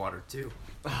California needs water, too.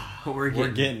 We're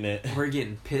getting it. We're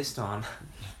getting pissed on.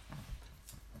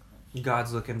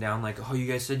 God's looking down like, oh, you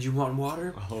guys said you want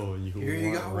water? Oh, Here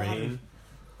you want go, rain? water.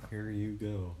 Here you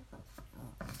go.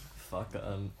 Fuck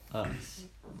us.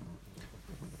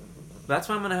 That's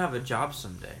why I'm gonna have a job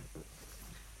someday.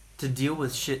 To deal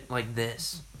with shit like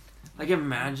this. Like,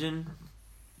 imagine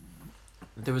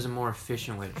if there was a more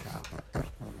efficient way to travel.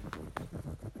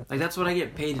 Like, that's what I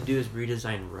get paid to do, is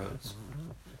redesign roads.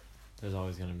 There's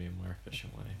always gonna be a more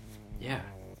efficient way. Yeah.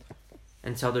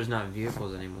 Until there's not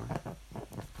vehicles anymore.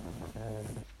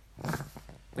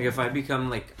 Like, if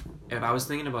I was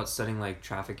thinking about studying, like,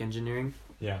 traffic engineering,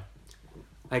 Yeah.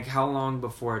 like, how long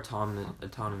before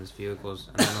autonomous vehicles,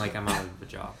 and then, like, I'm out of the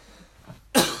job?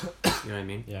 You know what I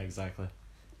mean? Yeah, exactly.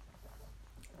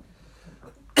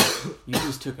 You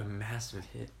just took a massive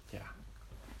hit. Yeah.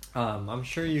 I'm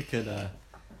sure you could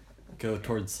go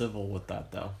towards civil with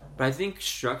that though. But I think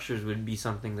structures would be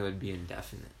something that would be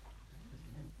indefinite.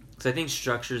 Because I think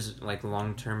structures, like,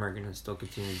 long term are going to still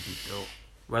continue to be built.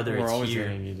 Whether We're it's always here.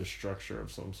 gonna need a structure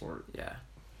of some sort. Yeah.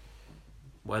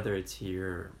 Whether it's here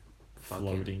or fucking,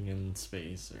 Floating in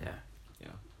space or Yeah.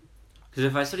 yeah. Because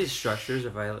if I study structures,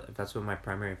 if that's what my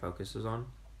primary focus is on,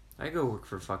 I go work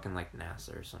for fucking, like,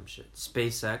 NASA or some shit.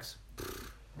 SpaceX. Do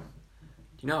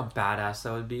you know how badass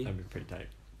that would be? That'd be pretty tight.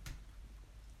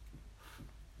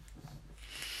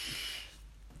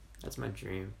 That's my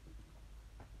dream.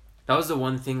 That was the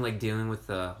one thing, like, dealing with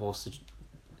the whole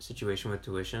situation with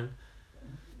tuition.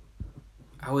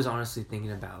 I was honestly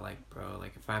thinking about, like, bro,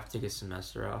 like, if I have to take a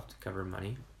semester off to cover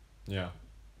money, Yeah.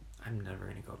 I'm never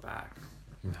gonna go back.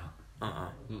 No. Uh-uh.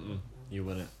 Mm-mm. You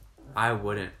wouldn't. I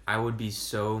wouldn't. I would be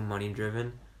so money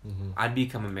driven. Mm-hmm. I'd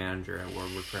become a manager at where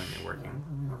we're currently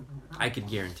working. I could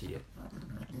guarantee it.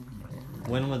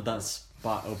 When would that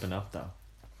spot open up, though?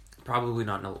 Probably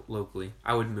not locally.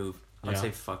 I would move. I'd Yeah.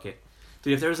 say fuck it.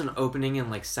 Dude, if there was an opening in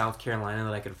like South Carolina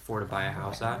that I could afford to buy a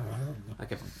house at,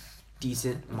 like a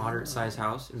decent, moderate sized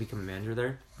house and become a manager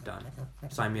there, done.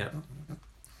 Sign me up.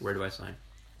 Where do I sign?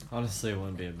 Honestly, it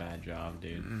wouldn't be a bad job,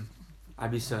 dude.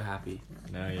 I'd be so happy.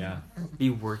 No, yeah.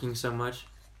 Be working so much.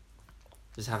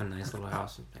 Just have a nice little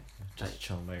house. Just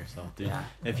chilling by yourself, dude. Yeah.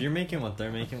 If you're making what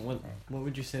they're making, what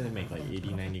would you say they make? Like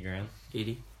 80, 90 grand?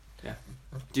 80? Yeah.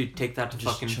 Dude, take that to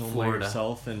Just fucking chilling by Florida.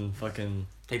 yourself and fucking...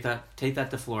 Take that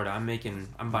to Florida. I'm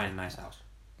buying a nice house.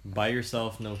 By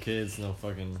yourself, no kids, no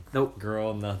fucking Nope.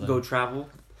 girl, nothing. Go travel.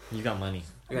 You got money.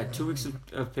 I got 2 weeks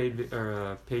of paid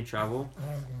travel,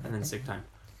 and then sick time.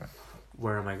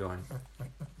 Where am I going?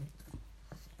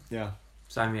 Yeah.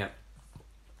 Sign me up.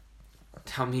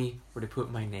 Tell me where to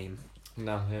put my name.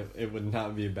 No, it would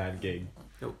not be a bad gig.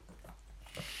 Nope.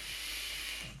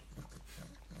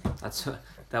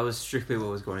 That was strictly what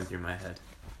was going through my head.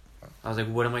 I was like,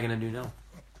 what am I gonna do now?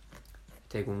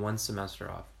 Take 1 semester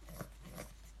off.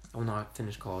 I will not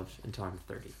finish college until I'm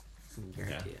 30. I can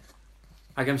guarantee it.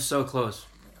 Like, I'm so close.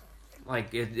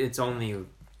 Like, it's only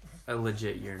a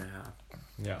legit year and a half.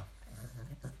 Yeah.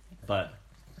 But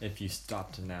if you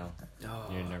stopped now, Oh.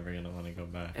 you're never going to want to go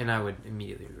back. And I would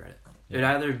immediately regret it. Yeah. It'd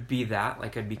either be that,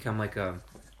 like I'd become like a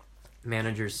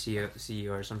manager,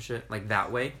 CEO or some shit, like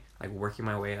that way, like working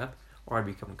my way up, or I'd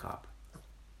become a cop.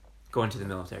 Go into the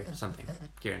military, something.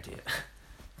 Guarantee it.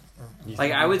 You Like,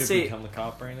 think I you would could say- become a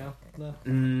cop right now? No.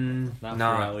 Not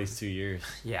no. for at least 2 years.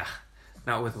 Yeah.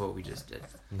 Not with what we just did.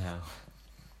 No.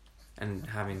 And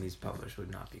having these published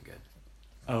would not be good.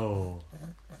 Oh.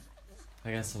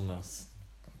 I got something else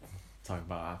to talk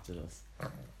about after this.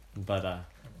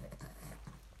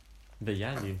 But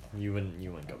yeah, dude, you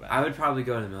wouldn't go back. I would probably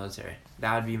go to the military.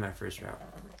 That would be my first route.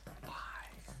 Why?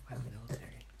 Why the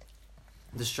military?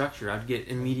 The structure, I'd get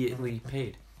immediately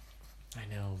paid. I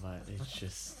know, but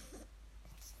it's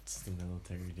the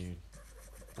military, dude.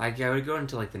 Like, I would go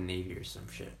into like the Navy or some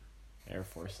shit. Air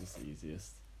Force is the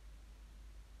easiest.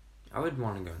 I would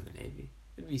want to go in the Navy.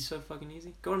 It'd be so fucking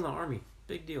easy. Go in the Army.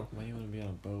 Big deal. Why do you want to be on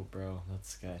a boat, bro? That's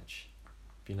sketch.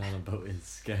 Being on a boat is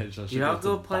sketch. That shit Dude, I'll gets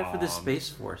go apply for the bombed. Space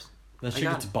Force. That I shit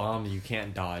got gets it. bombed. You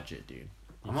can't dodge it, dude. You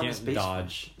I'm on the can't Space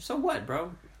dodge Force. So what,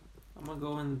 bro? I'm gonna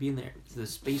go and be in there. The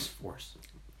Space Force.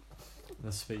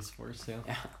 the Space Force, yeah.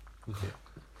 Yeah.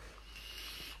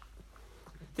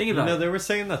 Think about No, it. they were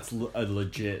saying that's a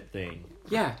legit thing.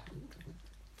 Yeah.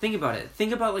 Think about it.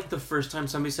 Think about like the first time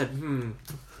somebody said, I'm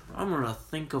gonna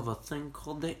think of a thing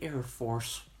called the Air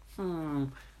Force.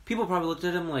 People probably looked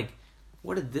at him like,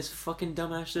 what did this fucking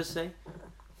dumbass just say?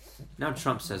 Now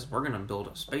Trump says, we're gonna build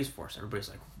a Space Force. Everybody's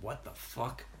like, what the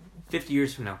fuck? 50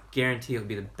 years from now, guarantee it'll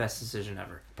be the best decision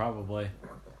ever. Probably.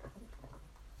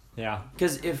 Yeah.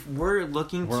 Because if we're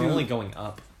looking We're to... only going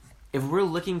up. If we're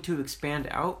looking to expand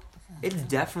out, it's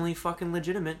definitely fucking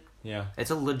legitimate. Yeah, It's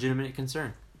a legitimate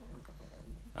concern.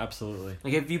 absolutely.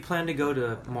 Like, if you plan to go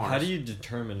to Mars... How do you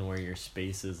determine where your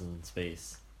space is in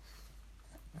space?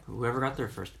 Whoever got there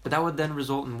first. But that would then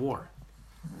result in war.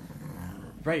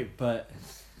 Right, but...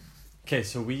 Okay,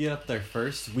 so we get up there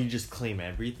first. We just claim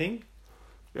everything?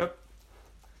 Yep.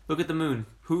 Look at the moon.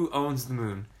 Who owns the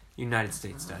moon? United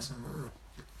States does.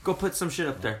 Go put some shit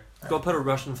up there. Go put a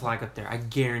Russian flag up there. I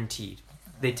guaranteed.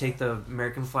 They take the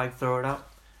American flag, throw it out,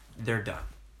 they're done.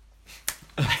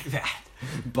 Like that.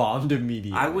 Bombed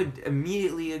immediately. I would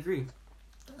immediately agree.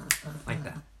 Like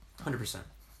that. 100%.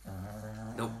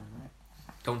 Nope.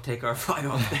 Don't take our flag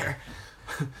off there.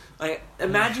 Like,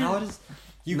 imagine... How does...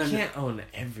 You No, no. can't own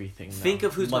everything, though. Think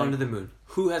of who's Like, gone to the moon.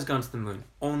 Who has gone to the moon?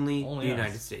 Only the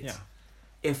United us. States. Yeah.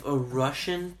 If a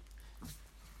Russian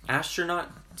astronaut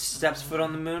steps foot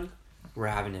on the moon, we're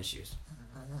having issues.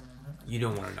 You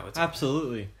don't want to know what's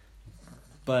Absolutely.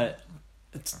 But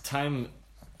it's time...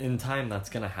 In time,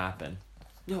 that's gonna happen.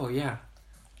 No, yeah.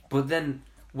 But then,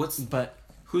 But...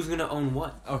 who's gonna own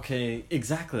what? Okay,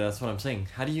 exactly. That's what I'm saying.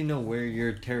 How do you know where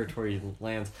your territory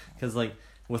lands? Because, like,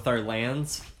 with our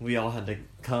lands, we all had to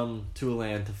come to a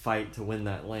land to fight to win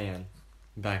that land.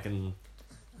 Back in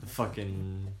the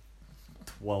fucking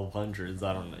 1200s.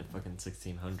 I don't know, fucking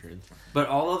 1600s. But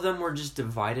all of them were just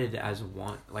divided as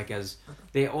one. Like, as...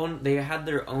 They had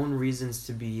their own reasons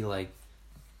to be, like,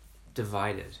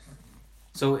 divided.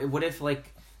 So, what if,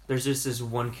 like, there's just this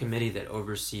one committee that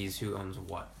oversees who owns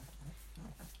what?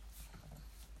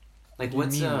 Like, What do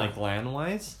what's you mean, like,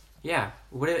 land-wise? Yeah.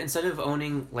 What if, instead of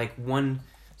owning like one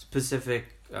specific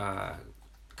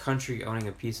country owning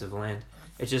a piece of land.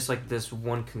 It's just like this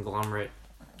one conglomerate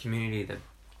community that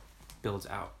builds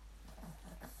out.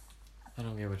 I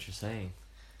don't get what you're saying.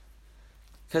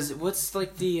 Because what's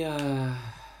like the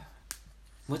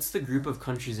what's the group of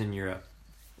countries in Europe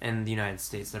and the United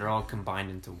States that are all combined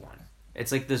into one?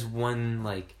 It's like this one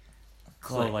like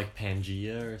clique. Like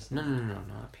Pangea or something? No,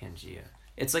 not Pangea.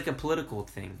 It's like a political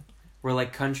thing where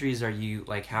like countries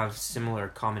have similar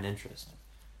common interest.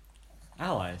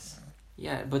 Allies.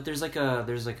 Yeah, but there's like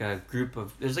a group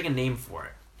of there's like a name for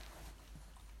it.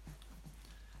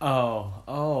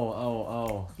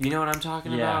 Oh. You know what I'm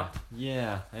talking about?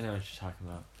 Yeah, I know what you're talking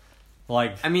about.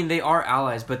 Like, I mean, they are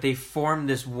allies, but they form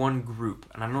this one group,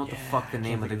 and I don't know what the fuck the I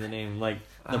name can't of think of the name. Like,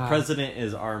 the president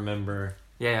is our member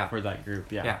Yeah. for that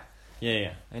group. Yeah.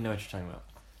 I know what you're talking about.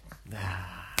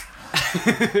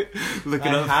 Look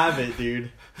it up. I have it,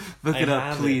 dude. Look it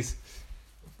up, please.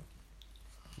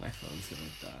 My phone's gonna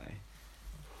die.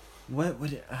 What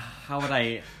would it, how would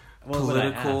I... What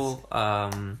Political, would I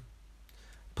ask?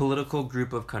 Political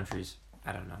group of countries.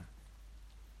 I don't know.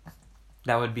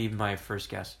 That would be my first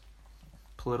guess.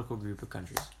 Political group of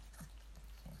countries.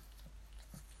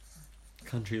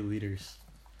 Country leaders.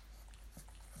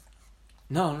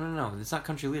 No. It's not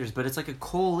country leaders, but it's like a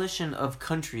coalition of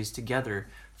countries together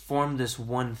form this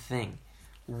one thing.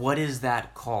 What is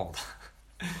that called?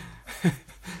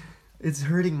 It's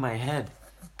hurting my head.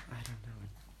 I don't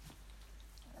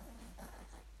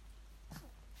know.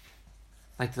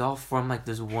 Like they all form like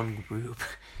this one group.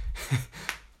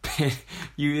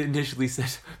 You initially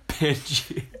said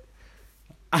Pangea.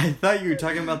 I thought you were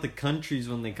talking about the countries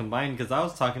when they combined, because I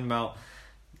was talking about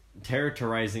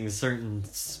territorizing certain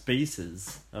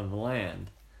spaces of land.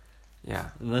 Yeah.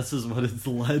 And this is what it's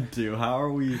led to. How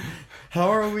are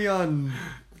we on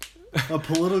a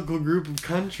political group of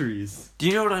countries? Do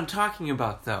you know what I'm talking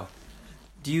about, though?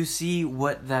 Do you see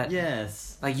what that...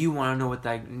 Yes. Like, you want to know what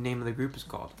that name of the group is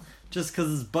called? Just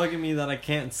because it's bugging me that I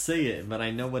can't say it, but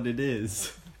I know what it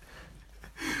is.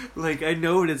 Like, I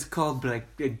know what it's called, but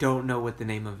I don't know what the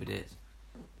name of it is.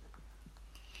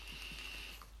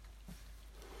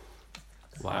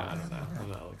 Wow. I don't know. I'm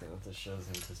not looking at the shows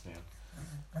in this man.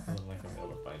 I don't think I'm able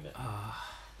to find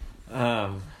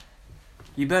it.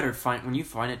 You better find... When you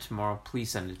find it tomorrow, please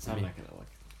send it to me. I'm not going to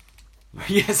look.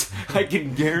 Yes, I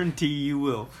can guarantee you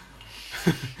will.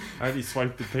 I already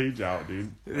swiped the page out,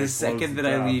 dude. The second that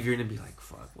I leave, you're going to be like,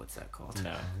 fuck, what's that called?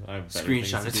 No. I have better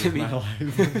Screenshot things it do to me. with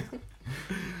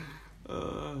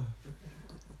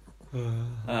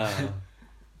my life.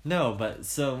 No, but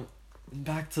so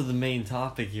back to the main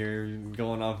topic here,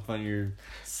 going off on your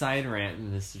side rant,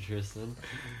 Mr. Tristan.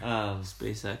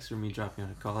 SpaceX or me dropping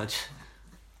out of college.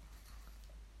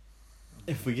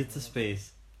 If we get to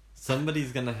space,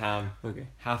 somebody's gonna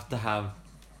have to have,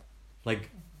 like,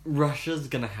 Russia's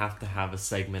gonna have to have a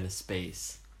segment of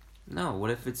space. No, what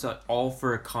if it's all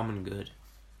for a common good?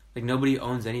 Like, nobody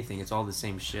owns anything. It's all the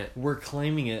same shit. We're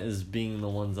claiming it as being the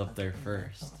ones up there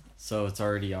first, so it's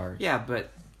already ours. Yeah, but...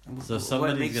 So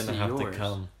somebody's gonna have to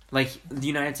come. Like, the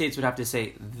United States would have to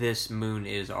say, this moon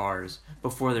is ours,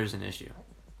 before there's an issue.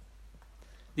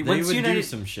 They would do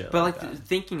some shit. But, that.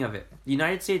 thinking of it, the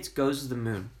United States goes to the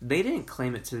moon. They didn't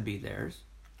claim it to be theirs.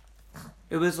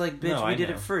 It was like, bitch, No, we I did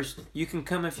know. it first. You can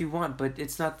come if you want, but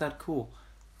it's not that cool.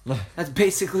 That's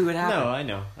basically what happened. No, I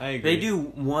know. I agree. They do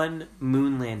one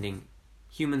moon landing,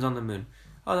 humans on the moon.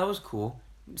 Oh, that was cool.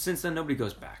 Since then, nobody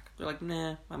goes back. They're like,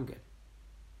 nah, I'm good.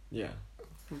 Yeah.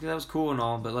 That was cool and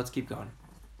all, but let's keep going.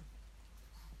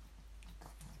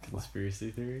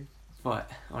 Conspiracy theory? What?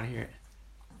 I want to hear it.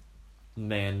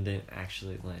 Man didn't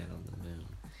actually land on the moon.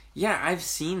 Yeah, I've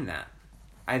seen that.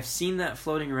 I've seen that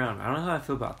floating around. I don't know how I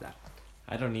feel about that.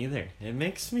 I don't either. It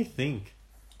makes me think.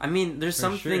 I mean, there's For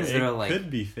some sure. things that It are like... could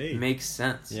be fake. Makes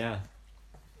sense. Yeah.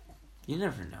 You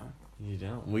never know. You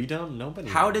don't. We don't. Nobody.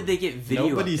 How knows. did they get video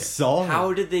Nobody up there? saw it.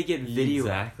 How did they get video?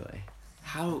 Exactly.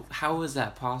 How was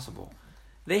that possible?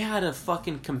 They had a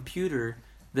fucking computer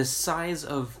the size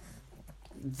of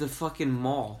the fucking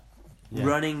mall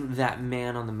running that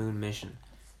man on the moon mission.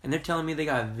 And they're telling me they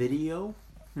got video?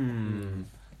 It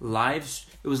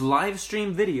was live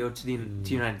stream video to the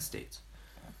United States.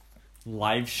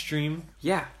 Live stream?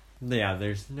 Yeah. Yeah,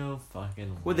 there's no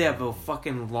fucking... Would they have a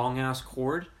fucking long ass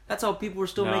cord? That's how people were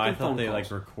still making I phone thought they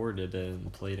calls. recorded it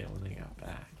and played it when they got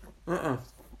back.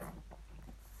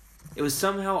 It was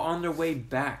somehow on their way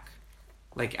back.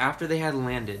 Like, after they had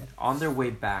landed, on their way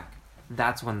back,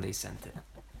 that's when they sent it.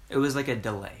 It was like a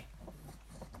delay.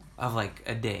 Of like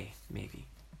a day, maybe.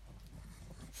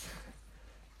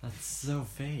 That's so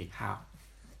fake. How?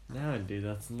 No, dude,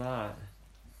 that's not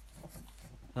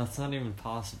even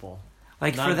possible.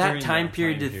 Like, Not for that during time that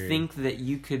period time to period. think that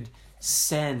you could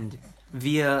send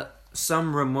via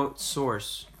some remote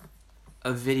source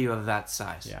a video of that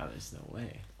size. Yeah, there's no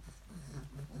way.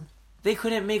 They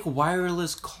couldn't make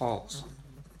wireless calls.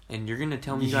 And you're going to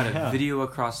tell me you got a Yeah. video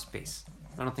across space.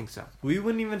 I don't think so. We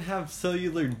wouldn't even have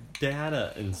cellular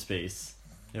data in space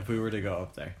if we were to go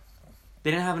up there.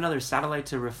 They didn't have another satellite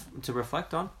to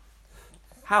reflect on?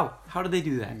 How? How did they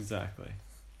do that? Exactly.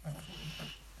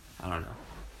 I don't know.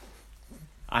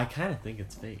 I kind of think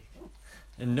it's fake.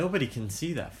 And nobody can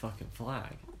see that fucking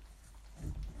flag.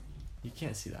 You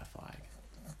can't see that flag.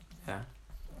 Yeah.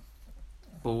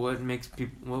 But what makes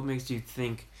you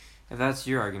think, if that's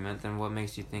your argument, then what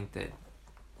makes you think that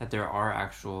there are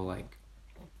actual, like,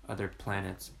 other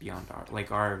planets beyond our,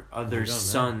 like, our other We don't know.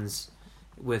 suns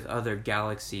with other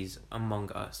galaxies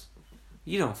among us?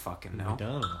 You don't fucking know. We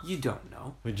don't know. You don't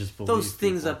know. We just believe Those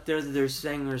things people. up there that they're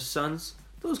saying are suns,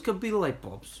 those could be light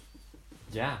bulbs.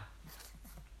 Yeah.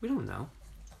 We don't know.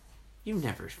 You've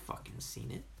never fucking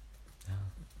seen it. No.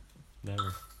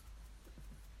 Never.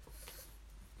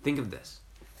 Think of this.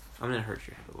 I'm gonna hurt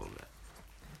your head a little bit.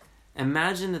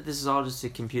 Imagine that this is all just a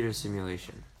computer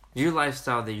simulation. Your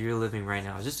lifestyle that you're living right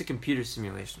now is just a computer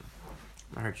simulation.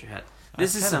 I'm gonna hurt your head.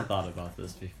 This I've is kinda some. thought about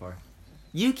this before.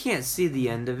 You can't see the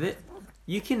end of it.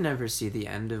 You can never see the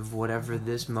end of whatever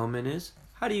this moment is.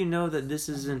 How do you know that this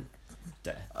isn't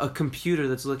Death. a computer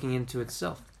that's looking into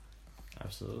itself?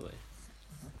 Absolutely.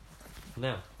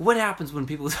 No. What happens when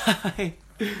people die?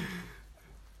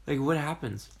 Like, what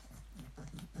happens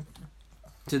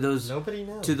to those? Nobody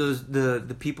knows. To those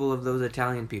the people of those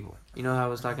Italian people. You know how I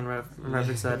was talking in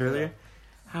reference to that earlier?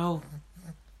 How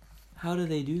do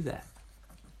they do that?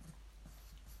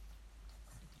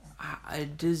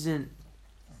 It doesn't.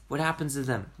 What happens to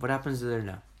them? What happens to their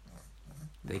now?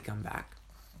 They come back.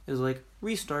 It's like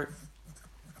restart.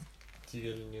 Do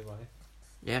you get a new life?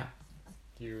 Yeah,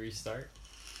 Do you restart?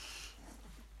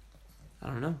 I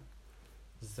don't know.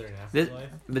 Is there an This- afterlife?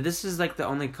 But this is like the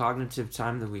only cognitive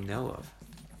time that we know of.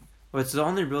 Well, it's the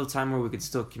only real time where we could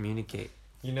still communicate.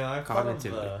 You know, I've thought of,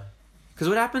 Cognitively. Because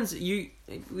what happens, I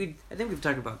think we've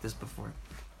talked about this before,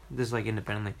 this like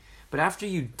independently. But after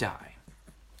you die,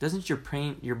 doesn't your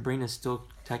brain is still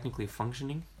technically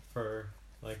functioning? for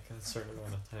like a certain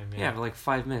amount of time. Yeah, for like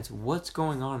 5 minutes. What's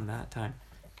going on in that time?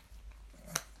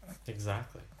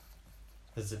 Exactly.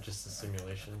 Is it just a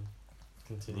simulation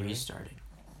continuing? Restarting.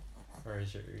 Or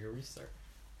is it your restart?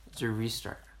 It's a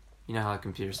restart. You know how a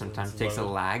computer sometimes It's takes a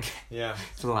loaded. lag? Yeah.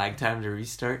 It's a lag time to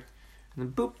restart. And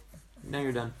then boop, now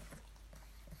you're done.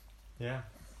 Yeah.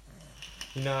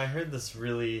 You know, I heard this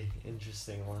really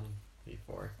interesting one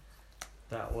before.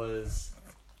 That was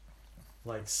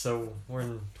like, so we're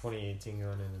in 2018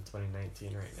 going into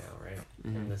 2019 right now, right?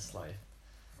 Mhm. In this life.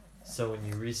 So when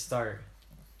you restart,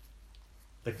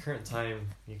 the current time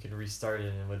you could restart it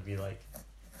and it would be like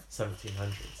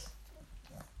 1700s.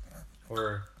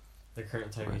 Or the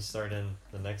current time you Right. start in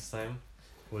the next time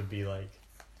would be like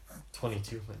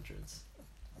 2200s.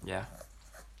 Yeah.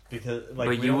 Because like But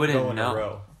we you don't wouldn't go in know. a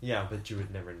row. Yeah, but you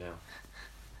would never know.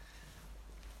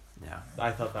 Yeah.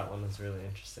 I thought that one was really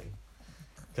interesting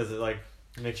because it like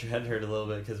makes your head hurt a little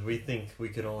bit because we think we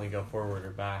could only go forward or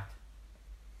back.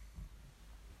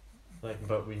 Like,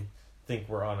 but we think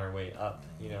we're on our way up,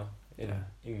 you know,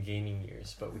 in gaining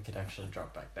years, but we could actually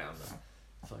drop back down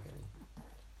to fucking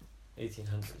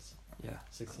 1800s, Yeah.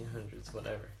 1600s,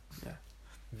 whatever. Yeah.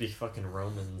 Be fucking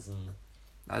Romans and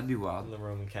That'd be wild. the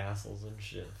Roman castles and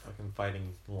shit, fucking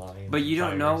fighting lions. But you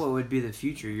and don't know tigers. what would be the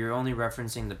future. You're only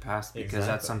referencing the past because that's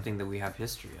Exactly. something that we have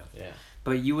history of. Yeah,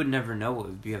 But you would never know what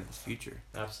would be of the future.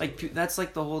 absolutely. Like that's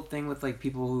like the whole thing with like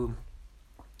people who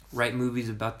write movies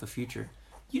about the future.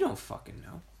 You don't fucking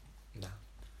know. No.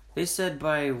 They said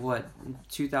by what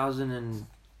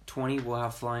 2020 we'll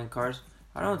have flying cars.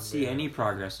 I don't see Yeah. any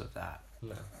progress of that.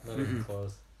 No, not even Mm-mm.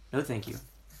 close. No, thank you.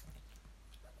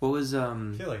 What was I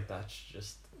feel like that's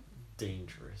just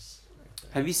dangerous. Right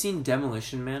there. Have you seen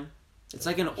Demolition Man? It's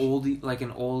like an old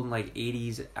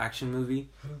 80s action movie.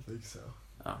 I don't think so.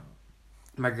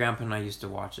 My grandpa and I used to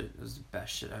watch it. It was the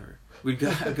best shit ever. We'd go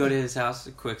to his house.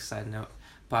 A quick side note: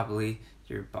 Papa Lee,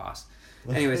 your boss.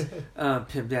 Anyways,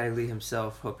 Pimp Daddy Lee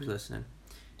himself. Hope you're listening.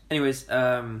 Anyways,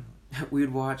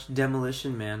 we'd watch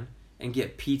Demolition Man and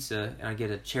get pizza, and I'd get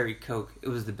a cherry Coke. It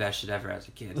was the best shit ever as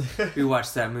a kid. We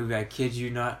watched that movie, I kid you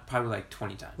not, probably like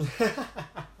 20 times.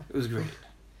 It was great.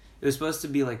 It was supposed to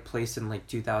be like placed in like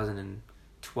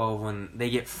 2012 when they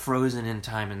get frozen in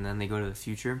time and then they go to the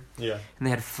future. Yeah. And they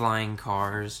had flying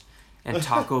cars. And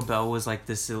Taco Bell was like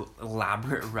this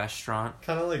elaborate restaurant.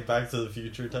 Kind of like Back to the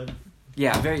Future type.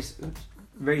 Yeah, very,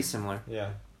 very similar.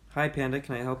 Yeah. Hi, Panda.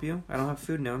 Can I help you? I don't have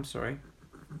food now. I'm sorry.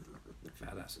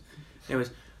 Fat ass.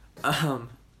 Anyways,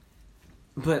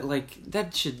 but like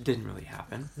that shit didn't really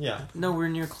happen. Yeah. Nowhere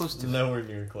near close to it. Nowhere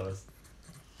near close.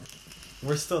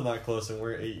 We're still not close, and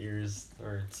we're 8 years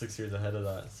or 6 years ahead of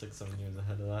that. 6, 7 years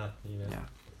ahead of that. You know.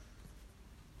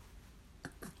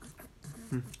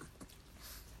 Yeah.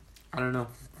 I don't know.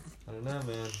 I don't know,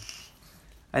 man.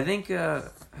 I think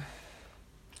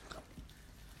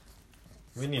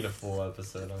We need a full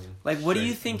episode on. like what do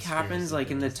you straight think happens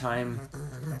like in the conspiracy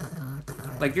time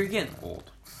like you're getting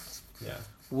old. theories. Yeah.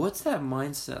 What's that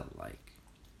mindset like?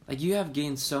 Like you have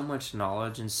gained so much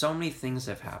knowledge and so many things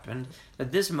have happened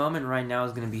that this moment right now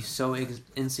is going to be so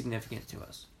insignificant to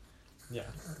us. Yeah.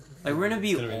 Like we're going to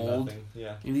be It's gonna old. nothing.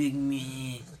 Yeah. You'll be like,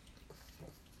 me,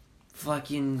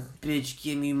 fucking bitch,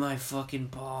 give me my fucking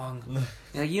bong.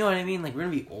 Like, you know what I mean? Like, we're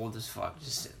gonna be old as fuck,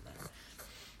 just sitting there.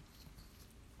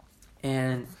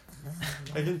 And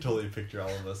I can totally picture all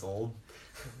of us old.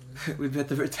 we bet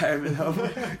the retirement home.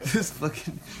 Just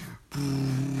fucking.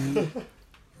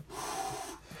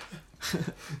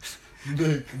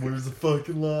 Nick, where's the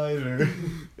fucking lighter?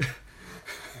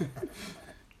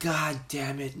 God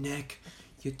damn it, Nick.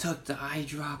 You took the eye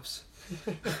drops.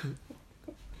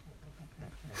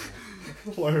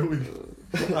 Why are we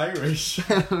Irish?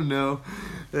 I don't know.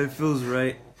 That feels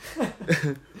right.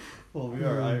 Well, we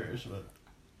are Irish, but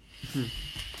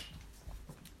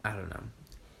I don't know.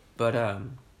 But,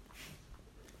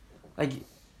 like,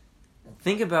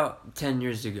 think about 10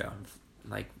 years ago.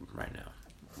 Like, right now.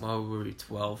 Well, were we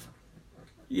 12?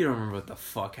 You don't remember what the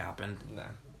fuck happened. nah,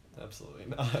 absolutely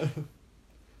not.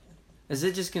 Is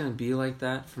it just gonna be like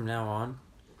that from now on?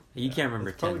 You can't remember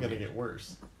It's probably 10 gonna years. get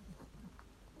worse.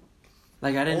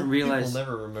 Like, I didn't Old realize... people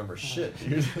never remember shit,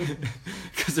 dude.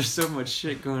 Because there's so much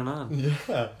shit going on.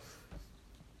 Yeah.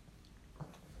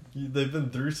 They've been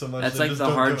through so much. That's they like just the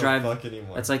don't hard give a drive. fuck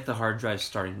anymore. That's like the hard drive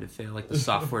starting to fail. Like the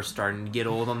software's starting to get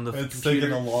old on the It's computer.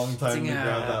 taking a long time to Yeah.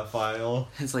 grab that file.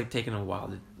 It's like taking a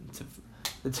while to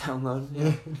download.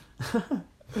 Yeah.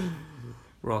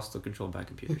 We're all still controlled by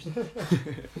computers.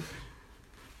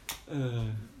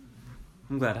 I'm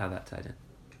glad how that tied in.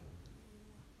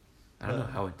 I don't know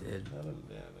how it did. I don't,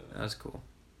 yeah, That was cool.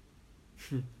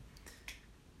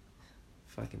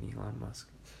 Fucking Elon Musk.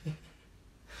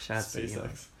 Shout out to Elon.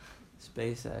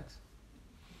 SpaceX.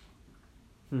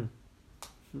 SpaceX.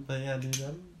 But yeah, dude,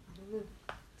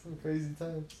 some crazy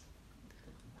times.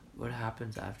 What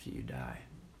happens after you die?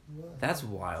 What? That's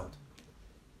wild.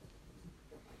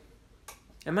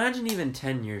 Imagine even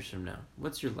 10 years from now.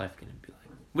 What's your life going to be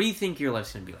like? What do you think your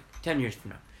life's going to be like 10 years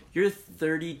from now? You're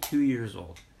 32 years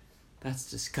old. That's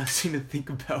disgusting to think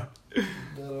about. I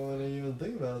don't want to even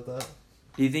think about that.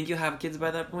 Do you think you'll have kids by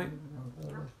that point? I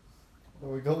don't know.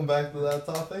 Are we going back to that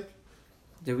topic?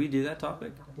 Did we do that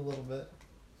topic? A little bit.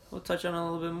 We'll touch on it a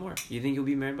little bit more. You think you'll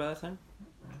be married by that time?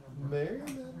 Married?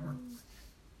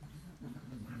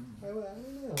 I don't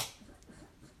know.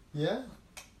 Yeah,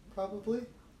 probably.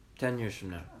 10 years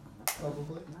from now.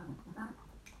 Probably.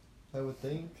 I would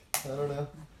think. I don't know.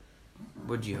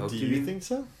 Would you hope Do to you be? think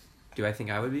so? Do I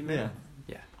think I would be married?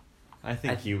 Yeah. I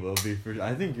think you will be first.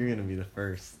 I think you're gonna be the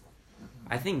first.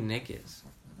 I think Nick is.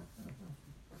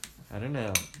 I don't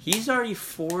know. He's already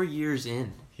 4 years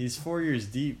in. He's 4 years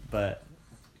deep, but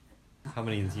how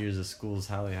many years of school does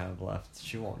Hallie have left?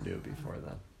 She won't do it before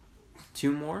then.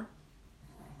 2 more?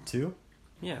 2?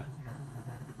 Yeah.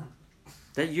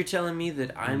 That you're telling me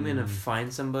that I'm gonna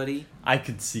find somebody. I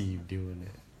could see you doing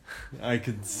it. I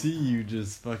could see you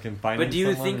just fucking finding. But do you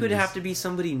someone think it and would have just- to be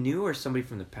somebody new or somebody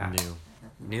from the past? New?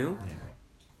 New? Yeah.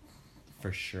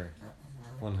 For sure.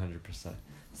 100%.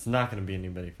 It's not gonna be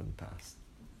anybody from the past.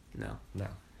 No. No.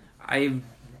 I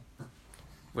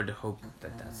would hope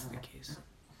that that's the case.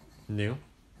 New?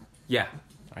 Yeah.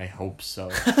 I hope so.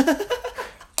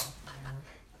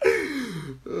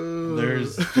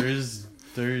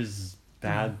 There's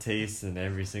bad taste in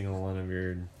every single one of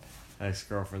your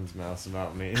ex-girlfriend's mouths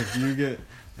about me. If you get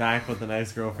back with an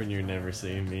ex-girlfriend, you're never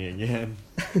seeing me again.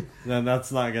 Then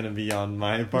that's not gonna be on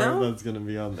my part. No. That's gonna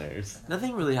be on theirs.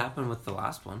 Nothing really happened with the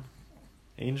last one.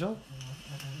 Angel?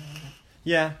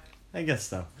 Yeah, I guess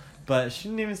so. But she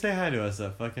didn't even say hi to us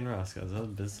at fucking Roscoe's. I was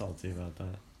a bit salty about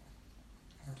that.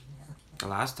 The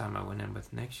last time I went in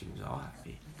with Nick, she was all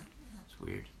happy. It's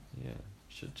weird. Yeah,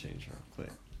 should change real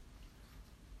quick.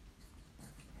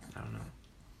 I don't know.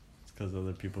 It's because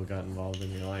other people got involved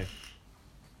in your life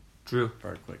True.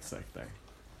 for a quick sec there.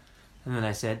 And then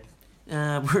I said,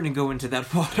 we're gonna go into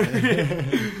that water.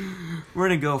 We're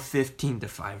gonna go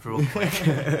 15-5 real quick.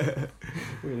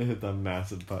 We're gonna hit that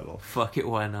massive puddle. Fuck it,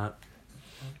 why not?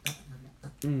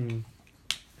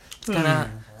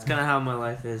 It's kind of how my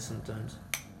life is sometimes.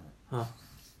 Huh?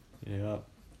 Yeah,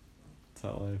 that's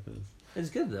how life is. It's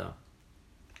good though.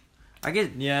 I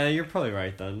get. Yeah, you're probably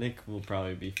right though. Nick will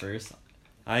probably be first.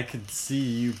 I could see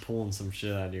you pulling some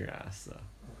shit out of your ass though.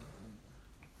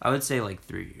 I would say like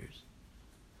 3 years.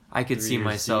 I could 3 see years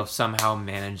myself deep. somehow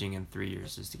managing in 3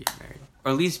 years just to get married,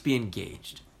 or at least be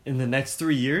engaged. In the next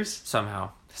 3 years?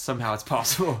 Somehow it's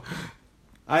possible.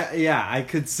 I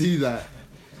could see that.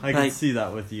 I Like, could see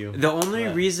that with you. The only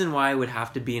But- reason why I would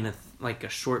have to be in a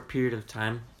short period of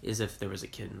time is if there was a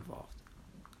kid involved.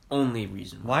 Only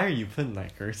reason Why are you putting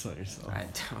that curse on yourself? I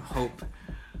don't hope.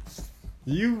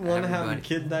 You want to have a Everybody.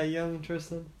 kid that young,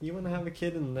 Tristan? You want to have a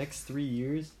kid in the next 3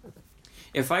 years?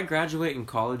 If I graduate in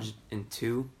college in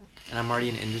 2, and I'm already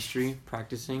in industry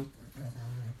practicing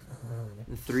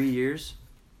in 3 years,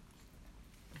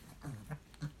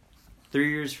 3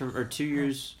 years from or 2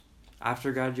 years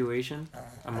after graduation,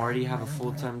 I'm already have a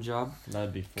full-time job.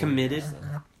 That'd be 4 Committed? years,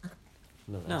 then.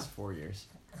 No, that's No. 4 years.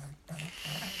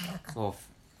 Well,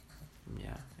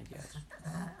 yeah, I guess.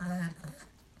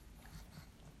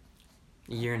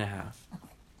 A year and a half.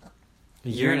 A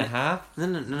year and a half?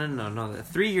 No. The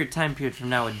 3-year time period from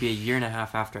now would be a year and a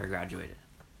half after I graduated.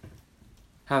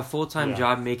 Have a full-time Yeah.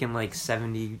 job making like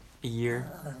 70 a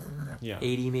year, Yeah.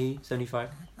 80 maybe, 75.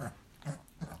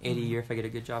 80 a year if I get a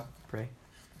good job. Pray.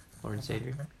 Lord and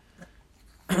Savior.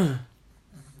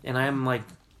 And I'm like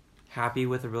happy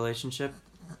with a relationship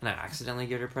and I accidentally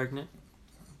get her pregnant.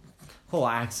 Oh,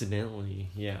 accidentally.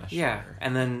 Yeah, sure. Yeah,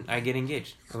 and then I get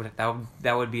engaged.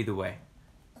 That would be the way.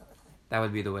 That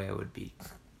would be the way it would be.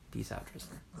 Peace out,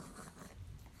 Tristan.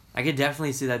 I could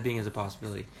definitely see that being as a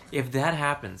possibility. If that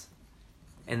happens,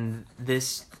 and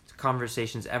this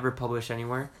conversation's ever published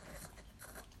anywhere,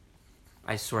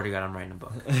 I swear to God, I'm writing a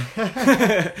book.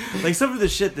 Like some of the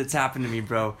shit that's happened to me,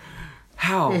 bro.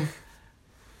 How?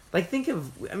 Like think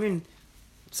of, I mean,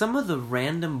 some of the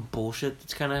random bullshit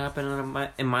that's kind of happened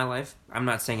in my life. I'm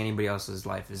not saying anybody else's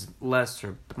life is less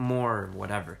or more or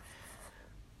whatever.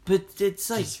 But it's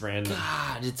like, Just random.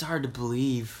 God, it's hard to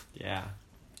believe. Yeah.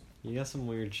 You got some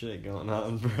weird shit going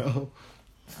on, bro.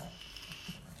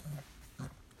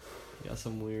 You got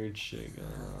some weird shit going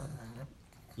on.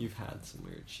 You've had some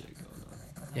weird shit going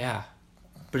on. Yeah.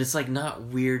 But it's like not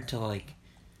weird to like,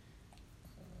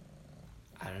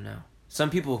 I don't know. Some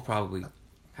people probably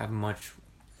have much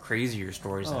crazier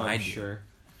stories than I I'm do. sure.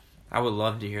 I would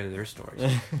love to hear their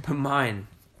stories. But mine,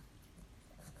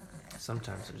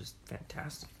 sometimes are just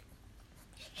fantastic.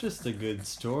 It's just a good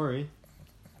story.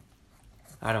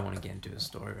 I don't want to get into a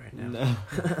story right now. No.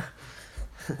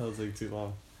 That was like too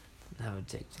long. That would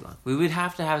take too long. We would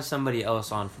have to have somebody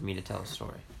else on for me to tell a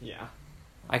story. Yeah.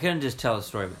 I couldn't just tell a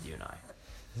story with you and I.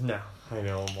 No, I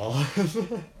know them all.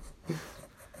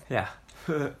 Yeah.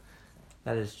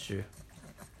 That is true.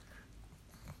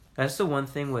 That's the one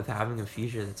thing with having a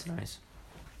feature that's nice.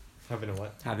 Having a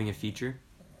what? Having a feature.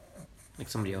 Like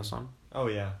somebody else on. Oh,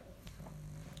 yeah.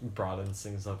 Broadens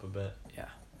things up a bit. Yeah.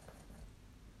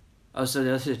 Oh, so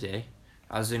the other day,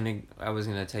 I was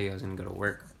gonna tell you I was gonna go to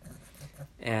work,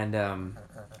 and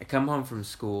I come home from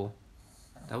school.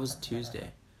 That was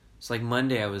Tuesday. It's like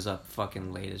Monday I was up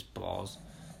fucking late as balls.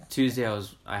 Tuesday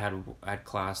I had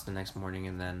class the next morning,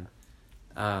 and then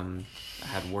I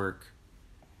had work.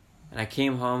 And I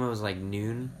came home, it was like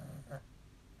noon,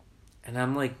 and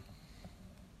I'm like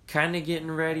kind of getting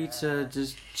ready to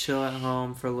just chill at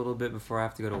home for a little bit before I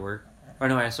have to go to work. Or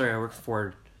no, I work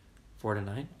 4 to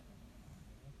 9.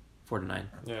 4 to 9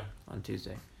 Yeah. on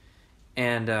Tuesday.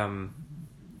 And I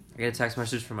get a text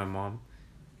message from my mom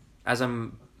as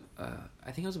I'm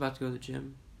I think I was about to go to the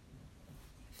gym.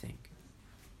 I think.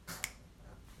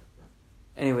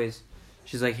 Anyways,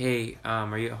 she's like, "Hey,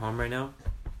 are you at home right now?"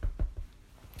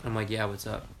 I'm like, "Yeah, what's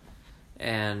up?"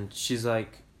 And she's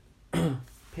like,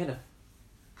 "Panda,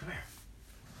 come here.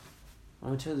 I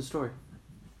want to tell you the story.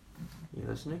 You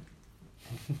listening?"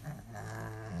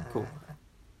 Cool. Are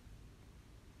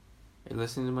you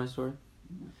listening to my story?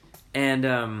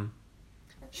 And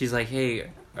she's like,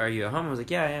 "Hey, are you at home?" I was like,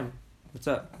 "Yeah, I am. What's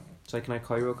up?" She's like, "Can I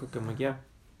call you real quick?" I'm like, "Yeah."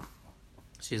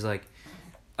 She's like,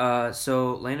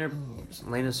 so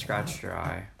Lena scratched her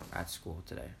eye at school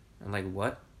today. I'm like,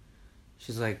 "What?"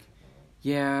 She's like,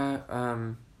 "Yeah,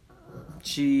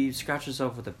 she scratched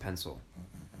herself with a pencil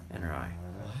in her eye."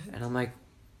 And I'm like,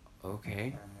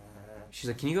 "Okay." She's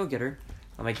like, "Can you go get her?"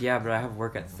 I'm like, "Yeah, but I have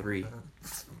work at 3.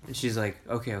 And she's like,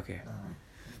 okay.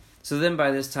 So then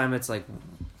by this time it's like,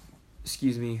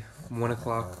 1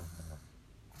 o'clock.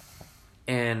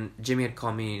 And Jimmy had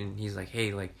called me and he's like,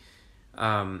 "Hey, like,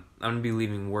 I'm going to be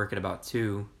leaving work at about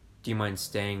 2. Do you mind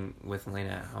staying with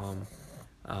Elena at home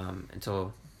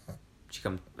until she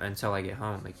come until I get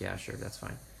home. I'm like, yeah, sure, that's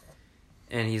fine.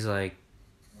 And he's like,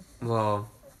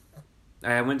 well,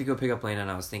 I went to go pick up Lena,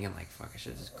 and I was thinking, like, fuck, I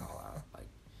should just call out. Like,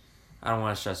 I don't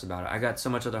want to stress about it. I got so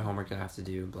much other homework I have to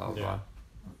do, blah, blah, blah.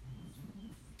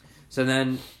 So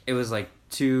then it was like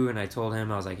 2, and I told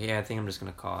him, I was like, hey, I think I'm just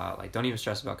going to call out. Like, don't even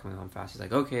stress about coming home fast. He's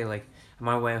like, okay, like, on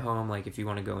my way home, like, if you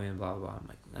want to go in, blah, blah, blah. I'm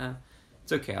like, nah,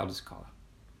 it's okay. I'll just call out.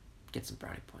 Get some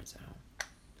brownie points at home.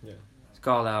 Yeah. Just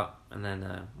called out, and then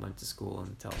went to school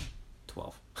until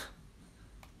 12.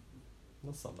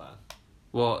 That's not bad.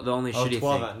 Well, the only shitty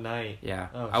 12 thing... at night. Yeah.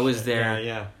 Oh, I was shit. there...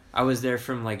 Yeah. I was there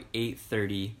from like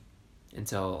 8:30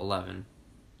 until 11.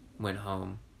 Went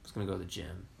home. Was going to go to the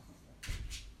gym.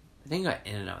 I think I got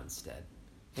in and out instead.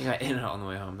 I think I got in and out on the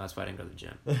way home. That's why I didn't go to the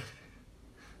gym. I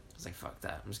was like, fuck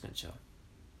that. I'm just going to chill.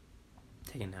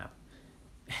 Take a nap.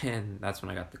 And that's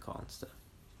when I got the call and stuff.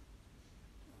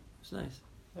 It was nice.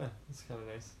 Yeah, it's kind of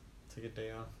nice. Take a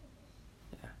day off.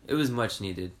 Yeah. It was much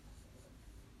needed.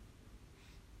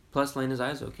 Plus, Lena's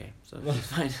eye's okay, so she's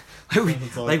fine.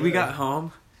 We got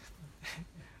home.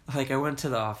 Like, I went to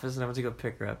the office and I went to go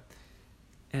pick her up.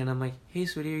 And I'm like, hey,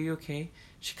 sweetie, are you okay?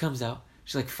 She comes out.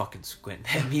 She's like fucking squinting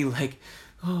at me like,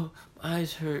 oh, my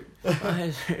eyes hurt. My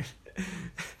eyes hurt.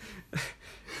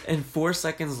 And 4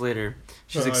 seconds later,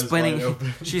 she's explaining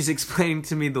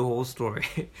to me the whole story.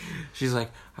 She's like,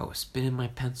 I was spinning my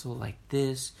pencil like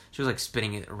this. She was like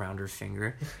spinning it around her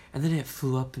finger. And then it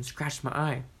flew up and scratched my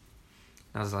eye.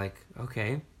 I was like,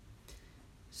 okay.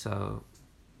 So,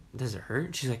 does it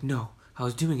hurt? She's like, no. I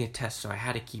was doing a test, so I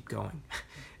had to keep going.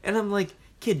 And I'm like,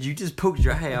 kid, you just poked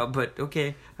your eye out, but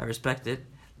okay, I respect it.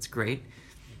 It's great.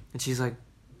 And she's like,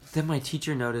 then my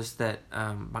teacher noticed that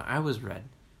my eye was red.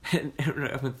 And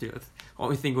I went through it. The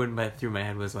only thing going through my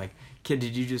head was like, kid,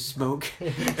 did you just smoke?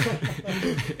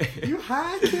 You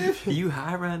high, kid? You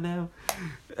high right now?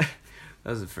 That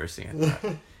was the first thing I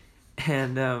thought.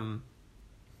 And,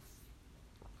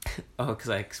 oh, because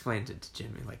I explained it to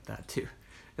Jimmy like that too.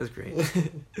 It was great.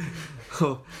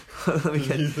 Let me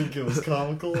Did he think it was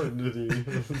comical, or did he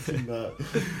see that?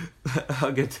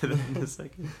 I'll get to that in a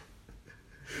second.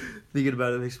 Thinking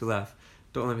about it makes me laugh.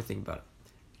 Don't let me think about it.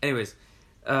 Anyways,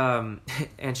 and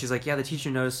she's like, yeah, the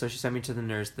teacher noticed, so she sent me to the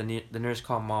nurse. The nurse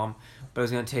called mom, but it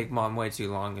was going to take mom way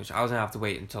too long. I was going to have to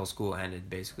wait until school ended,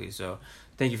 basically. So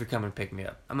thank you for coming to pick me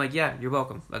up. I'm like, yeah, you're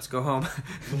welcome. Let's go home.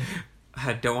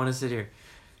 I don't want to sit here.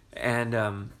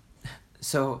 And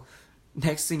so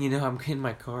next thing you know, I'm in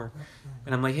my car,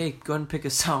 and I'm like, hey, go ahead and pick a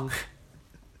song.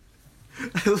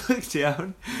 I look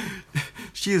down.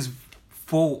 She is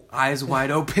full eyes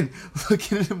wide open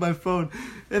looking into my phone,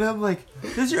 and I'm like,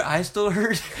 does your eye still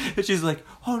hurt? And she's like,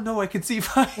 oh no, I can see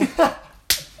fine.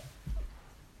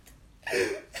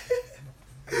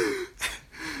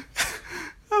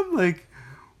 I'm like,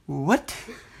 what?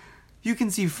 You can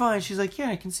see fine? She's like, yeah,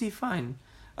 I can see fine.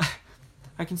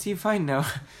 I can see fine now.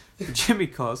 Jimmy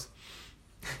calls.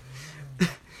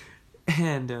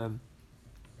 And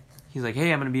he's like,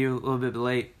 hey, I'm going to be a little bit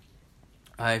late.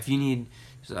 If you need...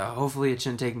 hopefully it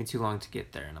shouldn't take me too long to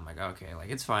get there. And I'm like, okay, like,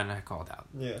 it's fine. I called out.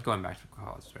 Yeah. Going back to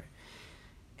college, right?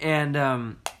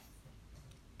 And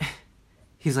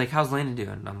he's like, how's Lena doing?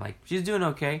 And I'm like, she's doing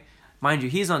okay. Mind you,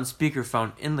 he's on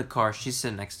speakerphone in the car. She's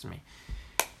sitting next to me.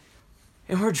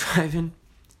 And we're driving.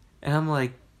 And I'm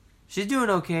like, she's doing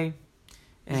okay.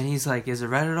 And he's like, is it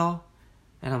red at all?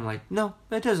 And I'm like, no,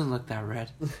 it doesn't look that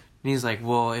red. And he's like,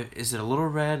 well, is it a little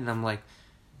red? And I'm like,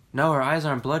 no, her eyes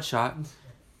aren't bloodshot.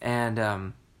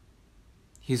 And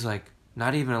he's like,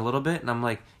 not even a little bit? And I'm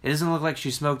like, it doesn't look like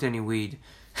she smoked any weed.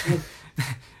 And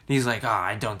he's like,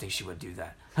 I don't think she would do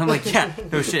that. I'm like, yeah,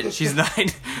 no shit, she's 9.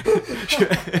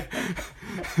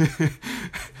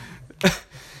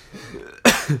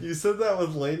 You said that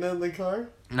with Lena in the car?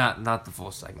 Not the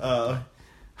full segment.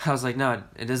 I was like, no,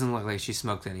 it doesn't look like she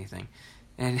smoked anything.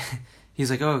 And he's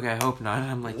like, oh, okay, I hope not.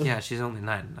 And I'm like, yeah, she's only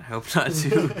 9. I hope not,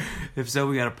 too. If so,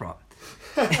 we got a problem.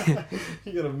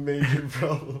 You got a major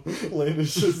problem.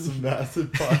 Lena's just a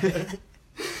massive pothead.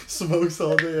 Smokes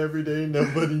all day, every day,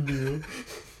 nobody knew.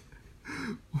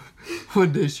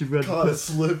 One day she read Caught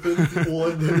slipping.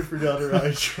 One day forgot her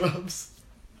eye drops.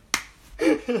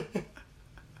 That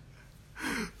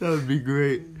would be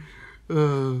great.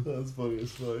 That's funny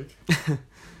as fuck.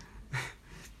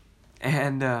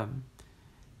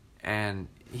 And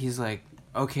he's like,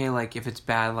 okay, like, if it's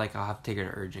bad, like, I'll have to take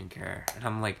her to urgent care. And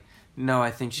I'm like, no,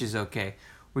 I think she's okay.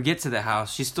 We get to the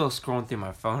house. She's still scrolling through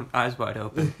my phone, eyes wide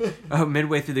open.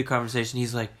 Midway through the conversation,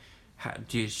 he's like,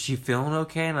 is she feeling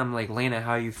okay? And I'm like, Lena,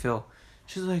 how you feel?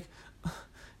 She's like,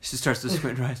 she starts to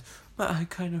squint her eyes. My eye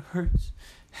kind of hurts.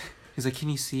 He's like, can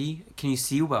you see? Can you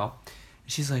see well?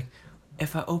 And she's like,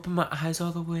 if I open my eyes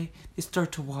all the way, they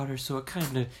start to water, so it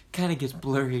kind of gets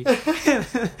blurry. And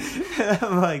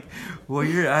I'm like, well,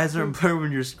 your eyes aren't blurry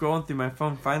when you're scrolling through my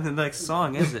phone. Find the next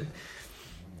song, is it?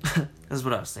 That's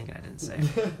what I was thinking. I didn't say.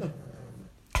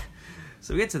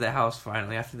 So we get to the house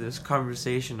finally after this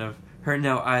conversation of her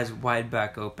now eyes wide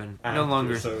back open, no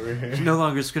longer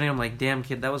squinting. I'm like, damn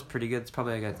kid, that was pretty good. It's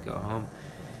probably I got to go home.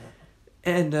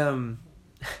 And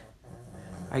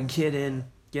I get in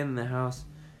the house.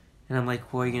 And I'm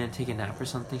like, well, are you going to take a nap or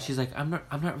something? She's like, I'm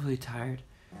not really tired.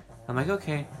 I'm like,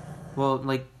 okay. Well,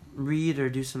 like, read or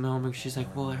do some homework. She's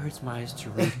like, well, it hurts my eyes to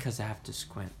read because I have to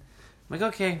squint. I'm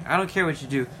like, okay, I don't care what you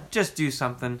do. Just do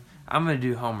something. I'm going to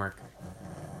do homework.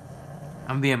 I'm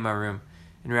going to be in my room.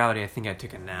 In reality, I think I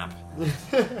took a nap. I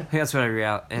think that's what in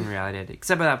reality I did.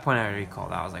 Except by that point, I already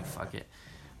called out. I was like, fuck it.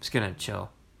 I'm just going to chill.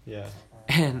 Yeah.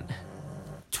 And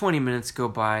 20 minutes go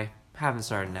by. Haven't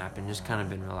started napping. Just kind of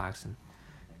been relaxing.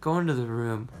 Go into the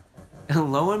room,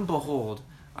 and lo and behold,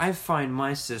 I find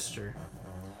my sister,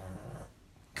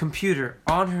 computer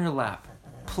on her lap,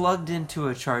 plugged into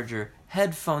a charger,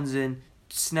 headphones in,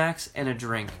 snacks, and a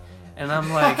drink. And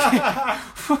I'm like,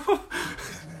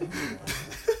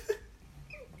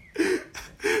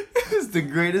 it's the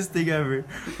greatest thing ever.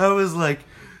 I was like,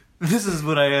 this is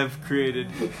what I have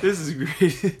created. This is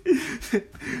great.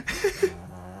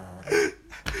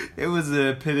 It was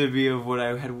the epitome of what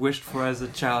I had wished for as a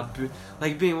child.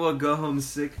 Like being able to go home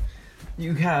sick.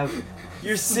 You're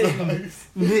sitting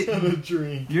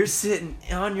you're sitting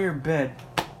on your bed,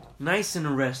 nice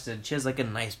and rested. She has like a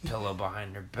nice pillow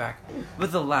behind her back,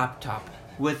 with a laptop,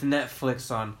 with Netflix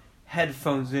on,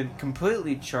 headphones in,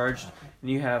 completely charged,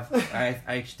 and you have,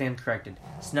 I stand corrected,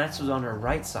 snacks was on her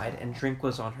right side, and drink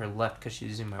was on her left, because she's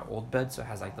using my old bed, so it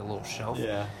has like the little shelf.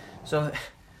 Yeah. So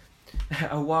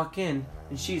I walk in,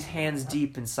 and she's hands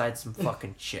deep inside some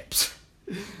fucking chips.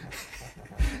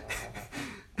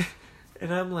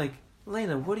 And I'm like,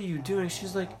 Elena, what are you doing?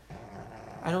 She's like,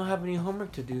 I don't have any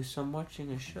homework to do, so I'm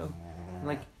watching a show. I'm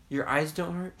like, your eyes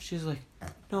don't hurt? She's like,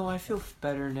 no, I feel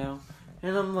better now.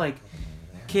 And I'm like,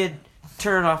 kid,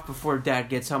 turn it off before Dad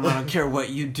gets home. I don't care what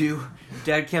you do.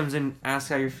 Dad comes in, asks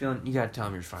how you're feeling. You gotta tell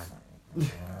him you're fine.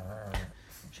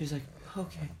 She's like,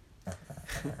 okay.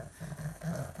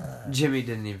 Jimmy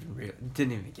didn't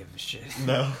even give a shit.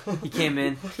 No. He came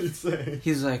in. What did he say?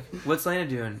 He's like, "What's Lena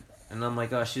doing?" And I'm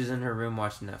like, "Oh, she's in her room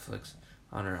watching Netflix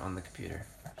on the computer."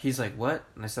 He's like, "What?"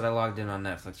 And I said I logged in on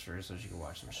Netflix for her so she could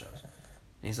watch some shows.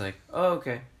 And he's like, "Oh,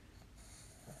 okay."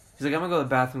 He's like, "I'm gonna go to the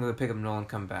bathroom, go pick up Nolan,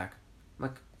 come back." I'm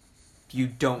like, "You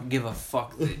don't give a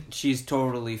fuck that she's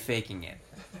totally faking it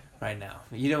right now.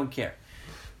 You don't care."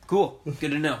 Cool.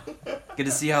 Good to know. Good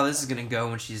to see how this is gonna go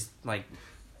when she's like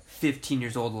 15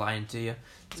 years old lying to you.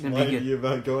 It's gonna be good. You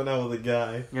about going out with a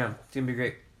guy? Yeah, it's gonna be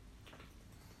great.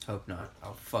 Hope not.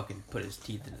 I'll fucking put his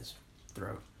teeth in his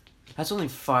throat. That's only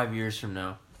 5 years from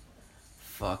now.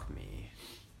 Fuck me.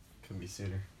 Could be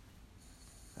sooner.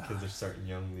 Kids are starting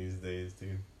young these days,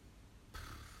 dude.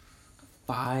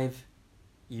 5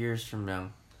 years from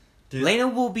now. Dude, Lena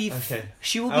will be... okay.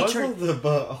 She will I be was turned... at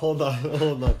the hold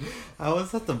on. I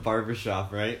was at the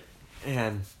barbershop, right?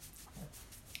 And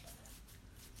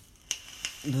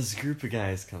this group of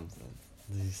guys comes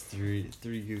in. These three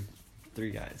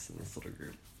guys in this little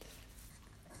group.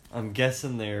 I'm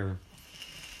guessing they're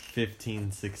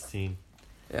 15, 16.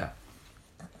 Yeah.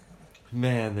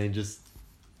 Man, they just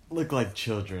look like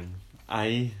children.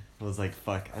 I was like,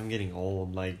 fuck, I'm getting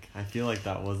old. Like, I feel like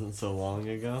that wasn't so long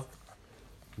ago.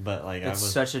 But, like, It's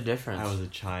such a difference. I was a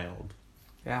child.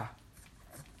 Yeah.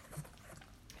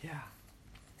 Yeah.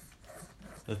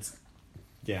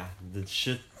 The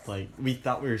shit, like, we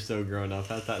thought we were so grown up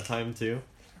at that time, too.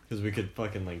 Because we could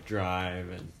fucking, like, drive,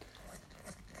 and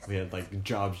we had, like,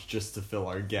 jobs just to fill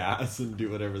our gas and do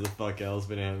whatever the fuck else.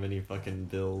 We didn't have any fucking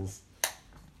bills.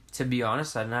 To be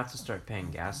honest, I didn't have to start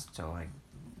paying gas until, like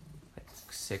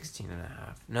 16 and a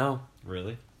half. No.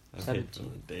 Really? I paid for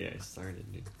 17. the day I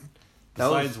started, dude. That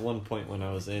was- Besides one point when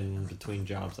I was in between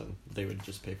jobs, and they would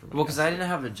just pay for my Well, because gas. I didn't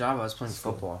have a job. I was playing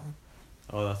football.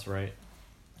 Oh, that's right.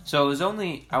 So it was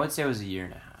only... I would say it was a year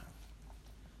and a half.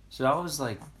 So that was,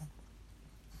 like...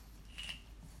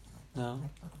 No.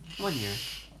 1 year.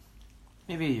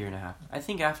 Maybe a year and a half. I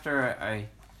think after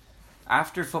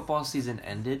football season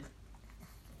ended...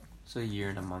 So a year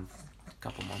and a month. A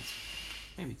couple months.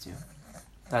 Maybe 2.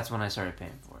 That's when I started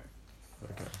paying for it.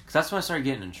 Okay. Because that's when I started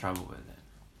getting in trouble with it.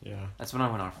 Yeah. That's when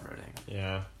I went off-roading.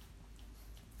 Yeah.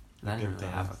 And I didn't Good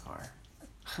really have times. a car.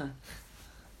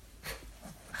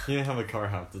 You didn't have a car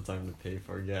half the time to pay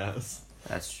for gas.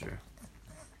 That's true.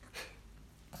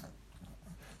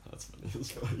 That's funny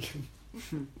as fuck.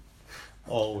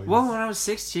 Always. Well, when I was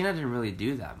 16, I didn't really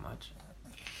do that much.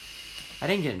 I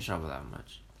didn't get in trouble that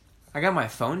much. I got my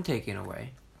phone taken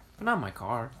away, but not my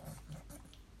car.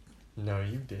 No,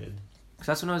 you did. Because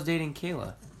that's when I was dating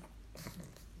Kayla.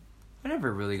 I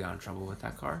never really got in trouble with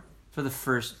that car. For the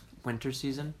first winter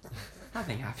season,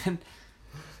 nothing happened.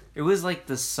 It was like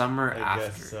the summer I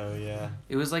after. guess so, yeah.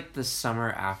 It was like the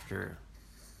summer after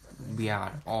we had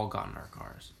all gotten our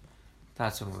cars.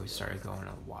 That's when we started going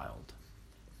wild.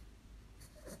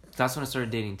 That's when I started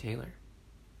dating Taylor.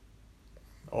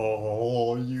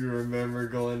 Oh, you remember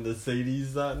going to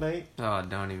Sadie's that night? Oh,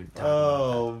 don't even talk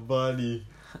Oh, buddy.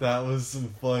 That was some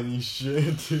funny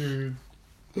shit, dude.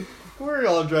 We're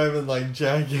all driving like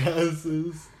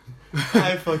jackasses.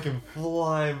 I fucking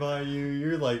fly by you.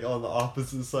 You're like on the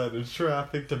opposite side of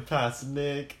traffic to pass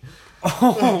Nick.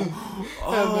 Oh,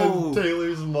 And then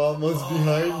Taylor's mom was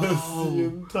behind us the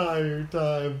entire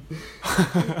time.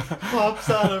 Pops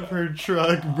out of her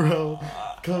truck, bro.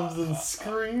 Comes and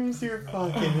screams your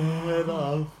fucking head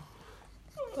off.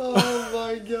 Oh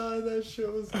my god, that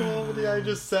shit was comedy. I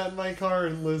just sat in my car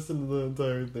and listened to the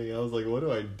entire thing. I was like, what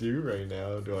do I do right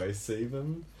now? Do I save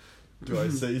him? Do I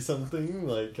say something?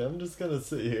 Like, I'm just gonna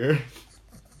sit here.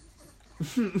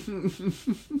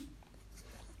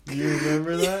 Do you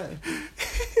remember that?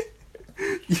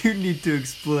 You need to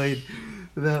explain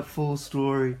that full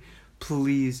story,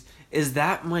 please. Is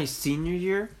that my senior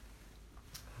year?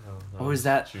 Oh, Or was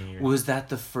that junior? was that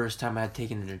the first time I had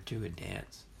taken her to a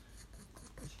dance?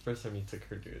 First time you took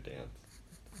her to a dance.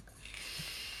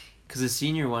 Because the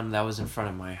senior one, that was in front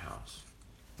of my house.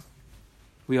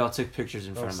 We all took pictures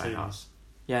in Oh, front of my Sadie's. house.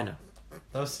 Yeah, I know.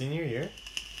 That was senior year?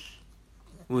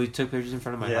 We took pictures in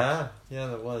front of my house. Yeah,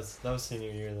 that was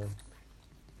senior year then.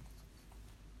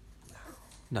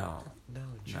 No, No,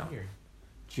 junior.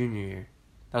 junior year.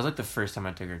 That was like the first time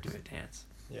I took her to a dance.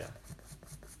 Yeah.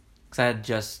 Because I had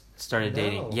just started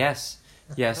dating. No. Yes.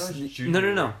 Yes. That was No,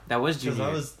 junior no. year. That was Because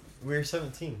junior year. we were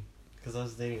 17. Because I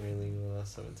was dating Raylene when I was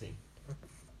 17.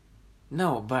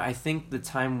 No, but I think the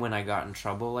time when I got in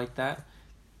trouble like that,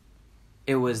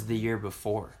 it was the year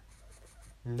before.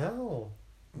 No.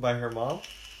 By her mom?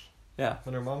 Yeah.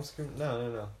 When her mom screamed?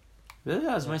 No. Really?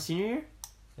 That was Yeah. my senior year?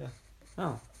 Yeah.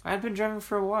 Oh. I had been driving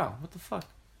for a while. What the fuck?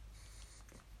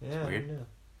 Yeah, Weird. I know.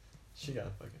 She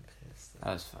got fucking pissed.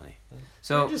 That was funny. we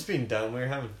So, were just being dumb. We were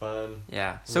having fun.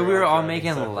 yeah. So we we were were all all driving making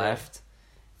a separate. left.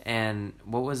 And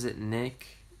what was it, Nick?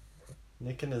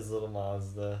 Nick and his little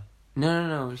Mazda.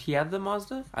 No. He had the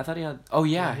Mazda? I thought he had... Oh,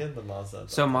 yeah. He had the Mazda. at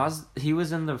that So time. he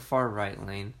was in the far right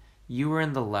lane. You were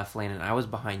in the left lane, and I was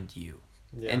behind you.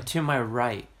 Yeah. And to my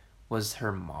right was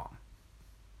her mom.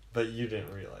 But you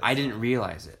didn't realize. I didn't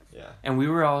realize it. Yeah. And we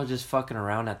were all just fucking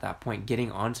around at that point,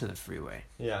 getting onto the freeway.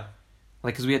 Yeah.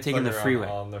 Like, because we had taken the Fucking around freeway.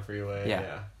 On the freeway. Yeah.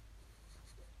 Yeah.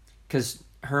 Because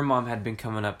her mom had been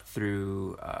coming up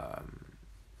through,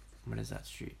 what is that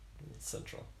street?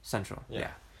 Central. Central. Yeah.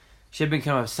 Yeah. She had been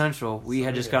coming up Central. We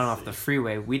had So just we gotten can off the see.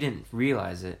 freeway. We didn't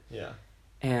realize it. Yeah.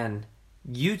 And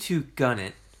you two gun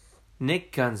it.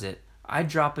 Nick guns it. I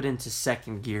drop it into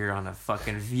second gear on a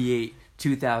fucking V8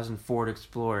 2000 Ford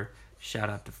Explorer. Shout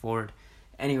out to Ford.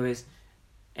 Anyways,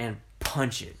 and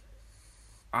punch it.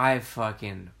 I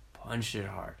fucking punched it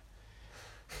hard.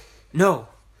 No,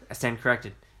 I stand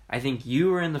corrected. I think you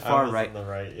were in the I far was right. on the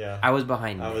right. Yeah. I was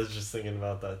behind I Nick. was just thinking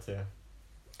about that too.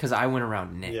 Because I went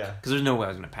around Nick. Yeah. Because there's no way I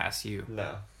was going to pass you.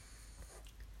 No.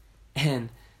 And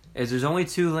as there's only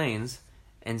 2 lanes,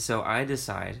 and so I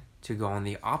decide to go on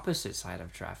the opposite side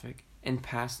of traffic and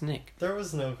pass Nick. There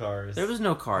was no cars. There was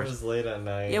no It cars. was late at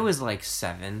night. It was like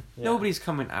 7. Yeah. Nobody's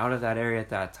coming out of that area at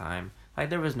that time. Like,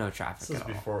 there was no traffic This was at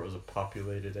all. before it was a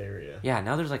populated area. Yeah,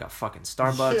 now there's like a fucking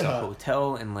Starbucks, Yeah. a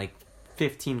hotel, and like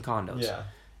 15 condos. Yeah.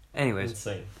 Anyways,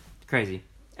 Insane. crazy.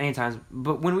 Anytimes.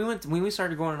 But when we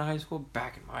started going to high school,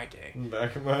 back in my day,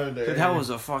 Back in my day. that was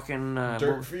a fucking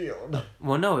dirt field.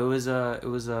 well, no, it was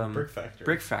Brick factory.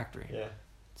 brick factory. Yeah.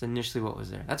 It's initially what was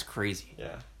there. That's crazy.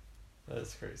 Yeah. That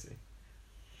is crazy.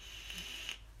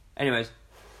 Anyways,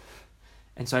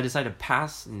 and so I decided to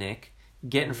pass Nick,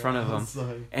 get in front of him,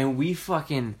 Outside. and we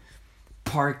fucking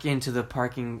park into the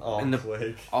parking All in the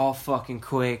quick. all fucking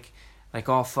quick, like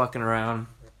all fucking around.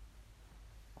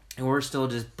 And we're still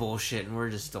just bullshitting. We're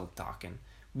just still talking.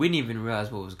 We didn't even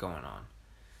realize what was going on.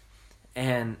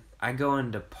 And I go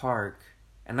into park,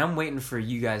 and I'm waiting for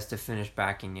you guys to finish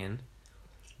backing in.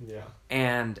 Yeah.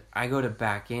 And I go to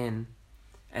back in,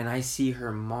 and I see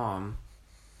her mom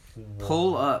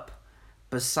pull up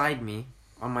beside me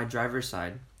on my driver's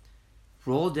side,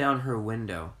 roll down her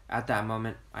window. At that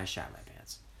moment, I shat my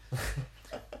pants.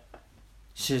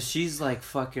 She's like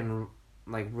fucking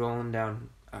like rolling down.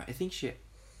 I think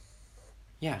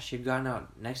Yeah, she had gotten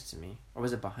out next to me. Or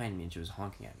was it behind me and she was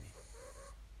honking at me?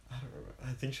 I don't remember.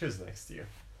 I think she was next to you.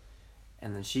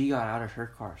 And then she got out of her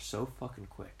car so fucking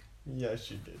quick. Yeah,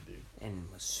 she did, dude. And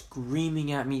was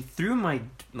screaming at me through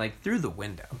through the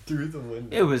window. Through the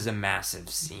window. It was a massive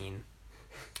scene.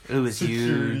 It was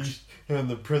Security, huge. And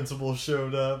the principal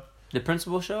showed up. The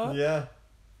principal show up? Yeah.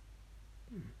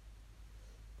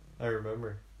 I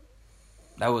remember.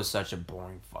 That was such a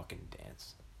boring fucking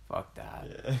dance. Fuck that.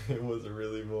 Yeah, it was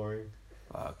really boring.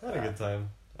 Fuck I had a good time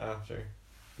after.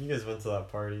 You guys went to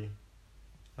that party.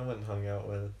 I went and hung out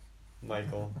with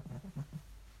Michael.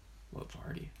 What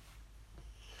party?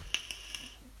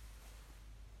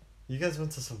 You guys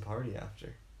went to some party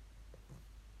after.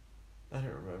 I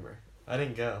don't remember. I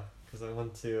didn't go because I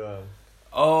went to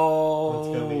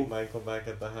went to go meet Michael back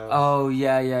at the house. Oh,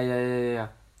 yeah.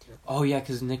 Oh, yeah,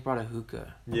 because Nick brought a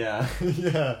hookah. Yeah,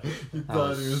 yeah. He That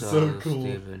thought he was so cool.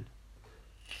 Stupid.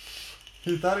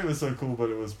 He thought he was so cool, but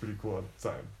it was pretty cool at the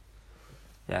time.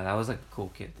 Yeah, that was like a cool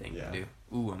kid thing Yeah. to do.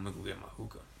 Ooh, I'm gonna go get my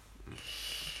hookah.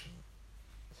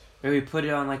 Maybe we put it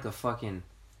on like a fucking...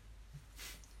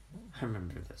 I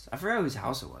remember this. I forgot whose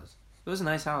house it was. It was a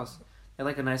nice house. It had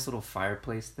like a nice little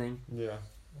fireplace thing. Yeah.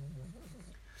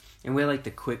 And we had like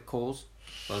the quick coals.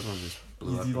 Those ones just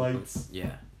blew up. Easy real quick. lights.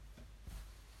 Yeah.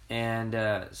 And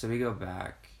so we go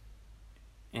back.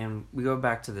 And we go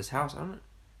back to this house. I don't know.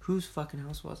 Whose fucking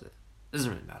house was it? Doesn't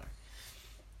really matter.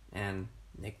 And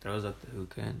Nick throws up the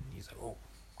hookah and he's like, oh,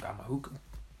 got my hookah.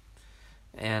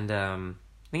 And I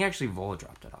think actually Vola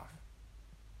dropped it off.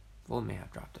 Vola may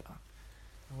have dropped it off.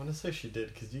 I want to say she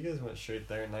did because you guys went straight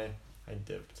there and I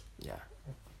dipped. Yeah.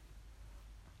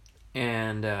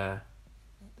 And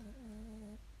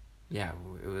yeah,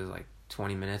 it was like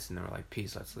 20 minutes and they were like,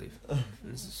 peace, let's leave.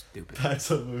 This is stupid.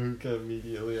 Packed up a hookah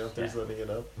immediately after Yeah. setting it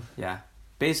up. Yeah.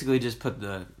 Basically just put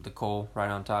the coal right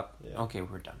on top. Yeah. Okay,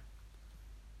 we're done.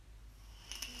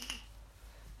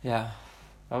 Yeah.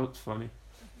 That was funny.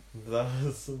 That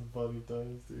was some funny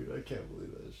times, dude. I can't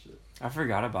believe that shit. I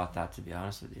forgot about that, to be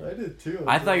honest with you. I did too.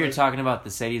 I thought you were talking about the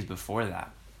Sadies before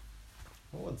that.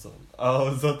 What one's on?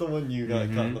 Oh, is that the one you got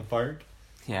caught in Mhm. the park?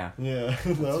 Yeah. Yeah,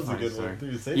 that was a funny good story. one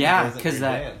too. Sadie Yeah, doesn't 'cause do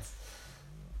that- dance.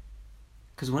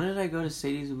 Because when did I go to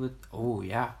Sadie's with... Oh,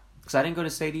 yeah. Because I didn't go to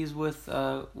Sadie's with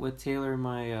Taylor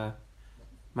my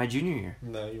my junior year.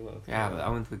 No, you went with Yeah, Kyle. I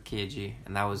went with KG,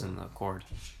 and that was in the Accord.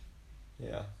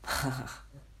 Yeah.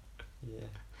 Yeah.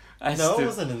 I No, still- it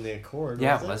wasn't in the Accord.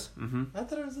 Yeah, was it was. Mm-hmm. I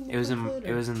thought it was in the It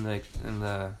was in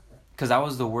the because that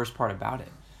was the worst part about it.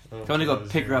 Oh, I want to go it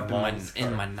was pick her your up mom's in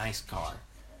car. my nice car.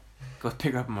 Go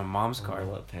pick her up in my mom's I'm car.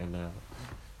 gonna let Panda out.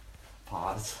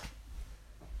 Pause.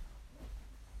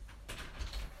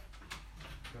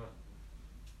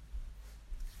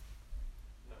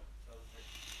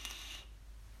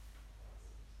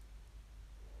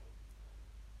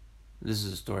 This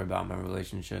is a story about my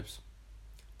relationships.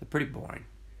 They're pretty boring.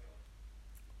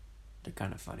 They're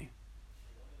kind of funny.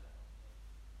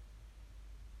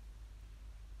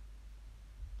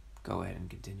 Go ahead and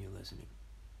continue listening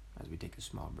as we take a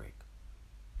small break.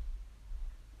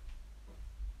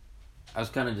 I was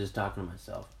kind of just talking to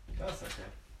myself. That's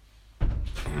okay.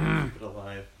 Keep it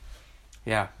alive.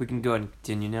 Yeah, we can go ahead and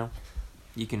continue now.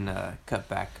 You can cut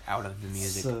back out of the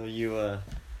music. So you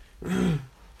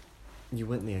you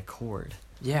went in the Accord.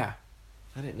 Yeah.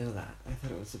 I didn't know that. I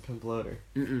thought it was a pimp loader.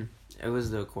 Mm-mm. It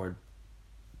was the Accord.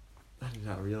 I did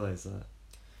not realize that.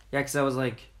 Yeah, because I was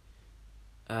like,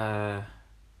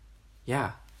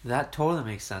 yeah, that totally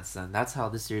makes sense then. That's how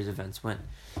this series of events went.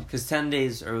 Because 10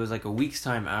 days, or it was like a week's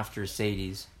time after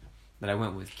Sadie's that I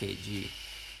went with KG,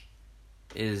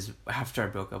 is after I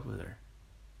broke up with her.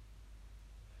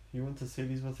 You went to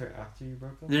Sadie's with her after you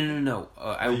broke up? No.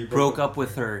 I you broke up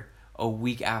with her a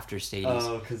week after Sadie's.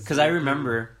 Oh, Because I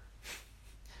remember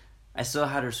I still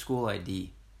had her school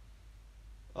ID.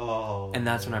 Oh. And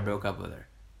that's when I man. broke up with her.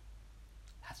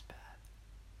 That's bad.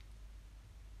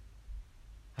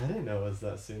 I didn't know it was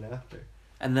that soon after.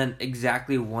 And then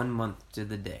exactly 1 month to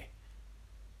the day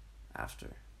after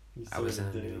You I was in a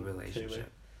started new dating relationship. Taylor.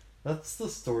 That's the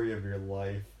story of your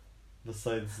life.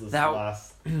 Besides this That-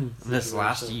 last This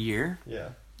last situation. year, Yeah.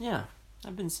 yeah,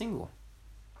 I've been single.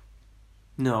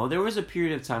 No, there was a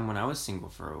period of time when I was single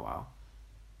for a while.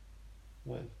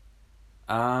 When?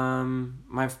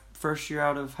 My first year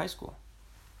out of high school.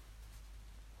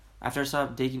 After I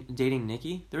stopped dating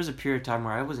Nikki, there was a period of time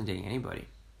where I wasn't dating anybody.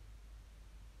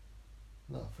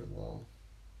 Not for long.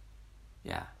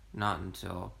 Yeah, not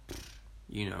until,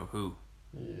 you know who.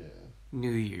 Yeah.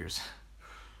 New Year's.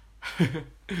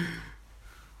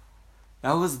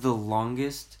 That was the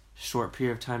longest short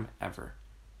period of time ever.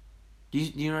 Do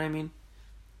you know what I mean?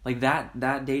 Like that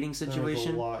dating There was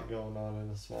situation, a lot going on in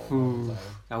a small Ooh. amount of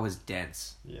time. that was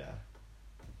dense. Yeah.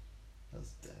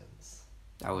 That's dense.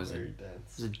 That was Very it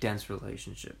dense. was a dense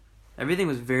relationship. Everything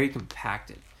was very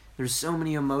compacted. There's so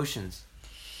many emotions.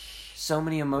 So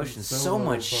many emotions. So So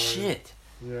little much time. shit.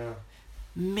 Yeah.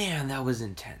 Man, that was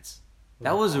intense.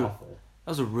 That was awful.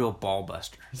 That was a real ball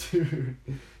buster. Dude,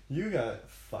 you got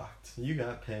fucked. You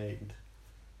got pegged.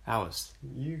 That was,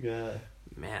 You got...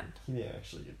 man, He didn't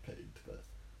actually get pegged, but...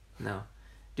 no.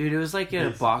 Dude, it was like in a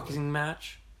Basically. boxing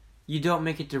match. You don't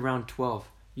make it to round 12.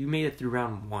 You made it through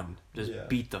round 1. Just Yeah.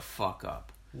 beat the fuck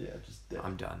up. Yeah, just dead.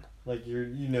 I'm done. Like, you're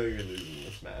losing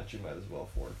this match. You might as well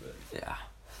forfeit. Yeah.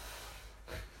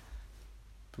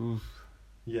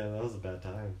 Yeah, that was a bad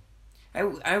time.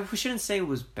 I shouldn't say it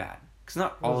was bad. Because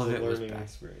not all of it was learning bad.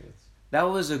 experience. That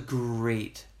was a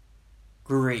great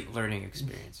learning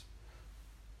experience.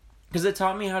 Because it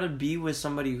taught me how to be with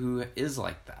somebody who is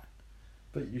like that.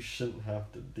 But you shouldn't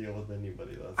have to deal with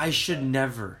anybody that's I like should that.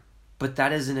 never. But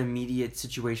that is an immediate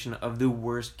situation of the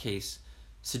worst case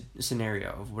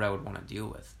scenario of what I would want to deal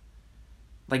with.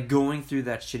 Like going through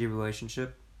that shitty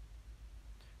relationship,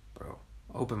 bro,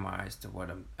 opened my eyes to what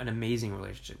an amazing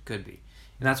relationship could be.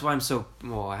 And that's why I'm so,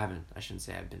 I shouldn't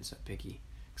say I've been so picky.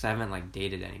 Because I haven't like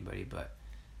dated anybody, but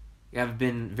I've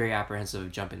been very apprehensive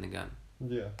of jumping the gun.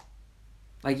 Yeah.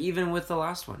 Like even with the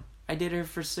last one, I dated her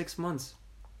for 6 months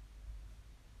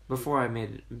before I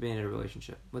made a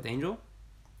relationship with Angel.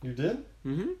 You did?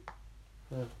 Mm-hmm.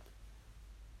 Yeah.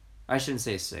 I shouldn't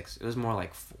say 6. It was more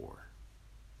like 4.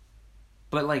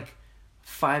 But like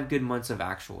 5 good months of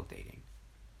actual dating,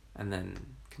 and then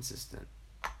consistent.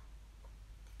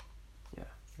 Yeah.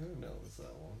 I don't know it was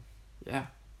that long. Yeah.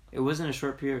 It wasn't a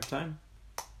short period of time.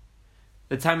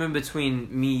 The time in between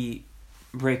me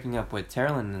breaking up with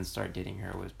Terilyn and then start dating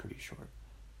her was pretty short.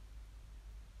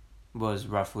 Was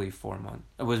roughly 4 months.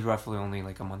 It was roughly only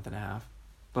like a month and a half.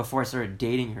 Before I started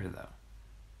dating her, though.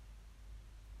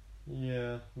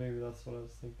 Yeah, maybe that's what I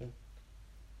was thinking.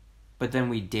 But then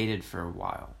we dated for a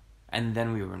while. And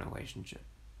then we were in a relationship.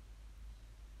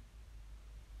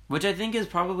 Which I think is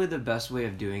probably the best way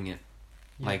of doing it.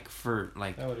 Yeah. Like, for,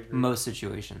 like, I would agree. most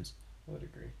situations. I would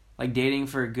agree. Like, dating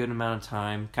for a good amount of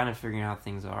time, kind of figuring out how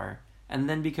things are, and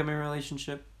then becoming a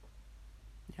relationship.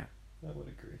 Yeah. I would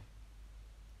agree.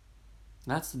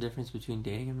 That's the difference between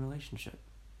dating and relationship.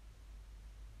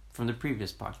 From the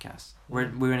previous podcast. Yeah. Where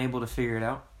we weren't able to figure it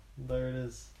out. There it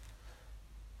is.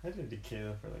 I did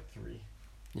Decatur for like 3.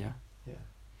 Yeah. Yeah.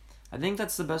 I think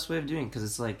that's the best way of doing it, because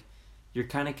it's like, you're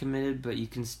kind of committed, but you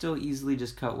can still easily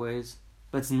just cut ways.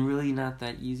 But it's really not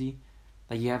that easy.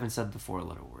 Like, you haven't said the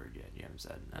 4-letter word yet. You haven't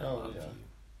said, I love yeah. you.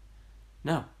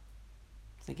 No.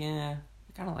 It's like, I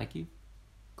kind of like you.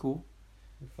 Cool.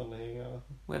 You're fun to hang out with.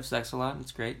 We have sex a lot, and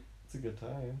it's great. It's a good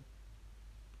time.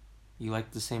 You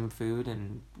like the same food,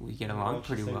 and we get We along watch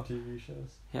pretty the same well. TV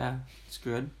shows. Yeah, it's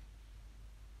good.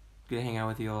 Good to hang out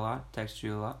with you a lot, text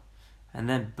you a lot. And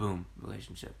then, boom,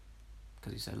 relationship.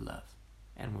 Because you said love.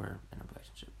 And we're in a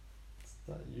relationship.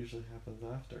 That usually happens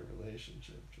after a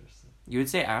relationship, Tristan. You would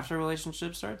say after a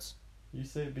relationship starts? You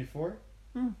say it before?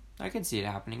 I could see it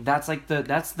happening. That's like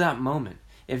that's that moment.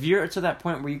 If you're to that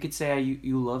point where you could say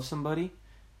you love somebody,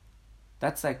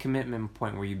 that's that commitment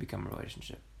point where you become a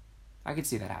relationship. I could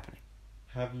see that happening.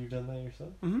 Have you done that yourself?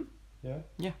 Mm-hmm. Yeah?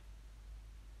 Yeah.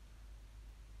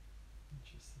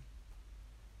 Interesting.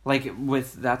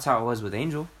 Like that's how it was with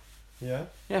Angel. Yeah?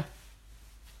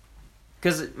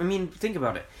 Because, I mean, think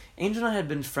about it. Angel and I had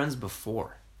been friends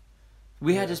before.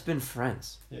 We had Yeah. just been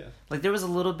friends. Yeah. Like, there was a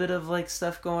little bit of, like,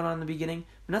 stuff going on in the beginning,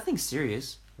 but nothing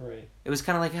serious. Right. It was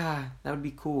kind of like, that would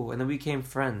be cool. And then we became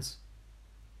friends.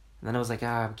 And then I was like,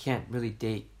 we can't really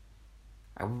date.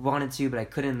 I wanted to, but I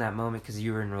couldn't in that moment because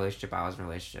you were in a relationship, I was in a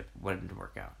relationship. It wouldn't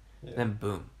work out. Yeah. Then,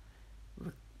 boom.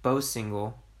 We're both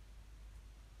single.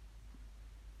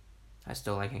 I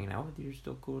still like hanging out with you. You're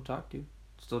still cool to talk to.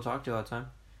 Still talk to you all the time.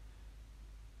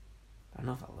 I don't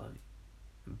know if I love you.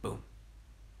 And boom.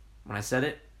 When I said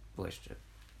it, relationship.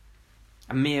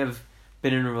 I may have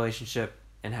been in a relationship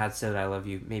and had said I love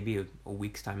you maybe a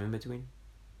week's time in between.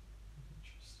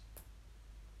 Interesting.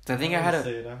 So I think I had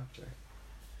say it after.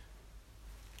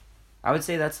 I would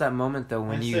say that's that moment though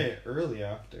when I you say it early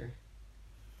after.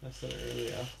 I said it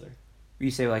early after.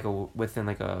 you say like within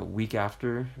like a week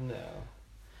after. No.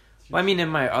 Well, I mean in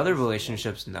my other It's usually-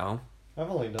 relationships, no. I've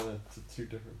only done it to 2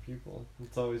 different people.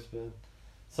 It's always been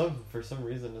for some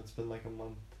reason it's been like a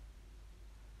month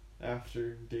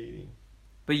after dating.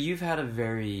 But you've had a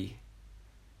very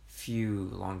few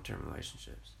long-term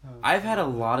relationships. Oh, I've had a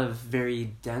lot of very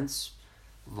dense,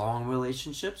 long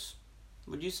relationships.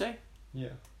 Would you say? Yeah.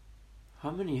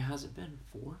 How many has it been?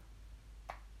 4?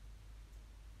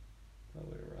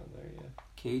 Probably around there, yeah.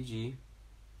 KG,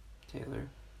 Taylor,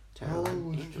 How long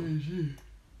was Angel. KG?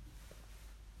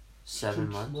 7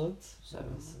 6 months. months? 7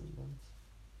 Yeah, months. 7 months.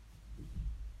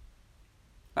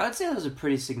 I would say that was a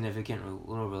pretty significant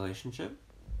little relationship.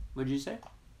 Would you say?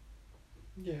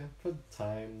 Yeah, for the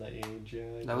time, the age,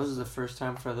 yeah. I That was the first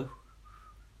time for the...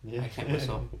 Yeah. I can't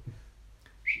whistle.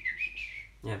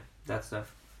 Yeah, that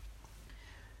stuff.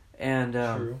 And,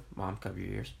 True. Mom, cover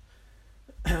your ears.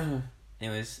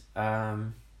 Anyways, yeah,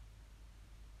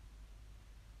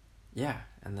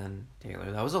 and then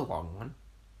Taylor. That was a long one.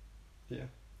 Yeah.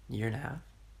 1.5 years.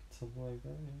 Something like that,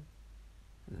 yeah.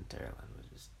 And then Taylor was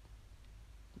just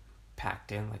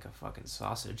packed in like a fucking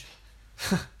sausage.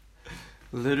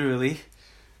 Literally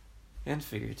and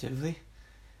figuratively.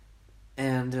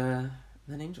 And then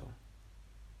Angel.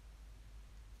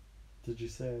 Did you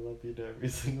say I love you to every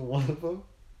single one of them?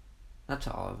 Not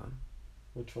to all of them.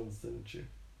 Which ones didn't you?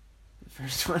 The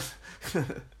first one.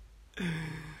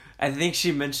 I think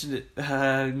she mentioned it.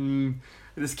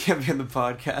 This can't be on the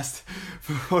podcast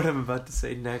for what I'm about to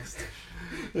say next.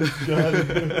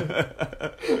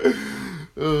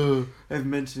 Oh, I've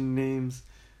mentioned names.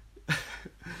 I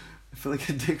feel like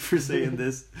a dick for saying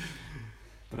this,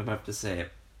 but I'm about to say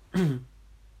it.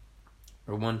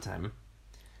 Or one time,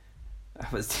 I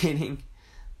was dating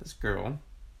this girl,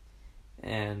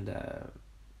 and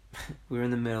we were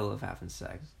in the middle of having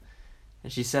sex,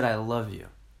 and she said, "I love you.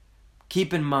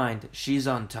 Keep in mind, she's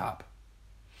on top.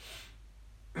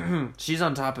 She's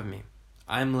on top of me.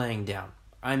 I'm laying down.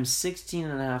 I'm 16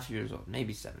 and a half years old,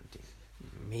 maybe 17.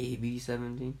 Maybe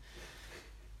 17.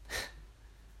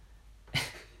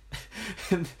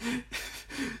 And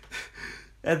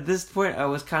at this point, I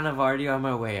was kind of already on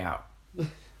my way out.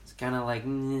 It's kind of like,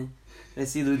 I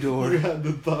see the door. You had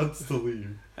the thoughts to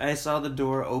leave. I saw the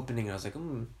door opening. I was like,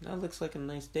 that looks like a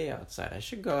nice day outside. I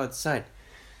should go outside.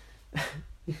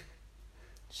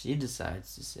 She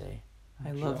decides to say,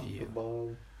 I love Drop you. the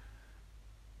bomb.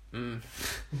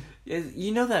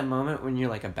 You know that moment when you're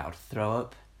like about to throw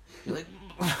up? You're like,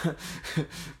 I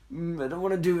don't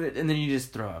want to do it. And then you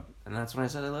just throw up. And that's when I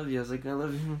said I love you. I was like, I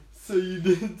love you. So you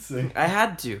did say. I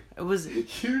had to. It was,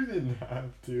 You didn't have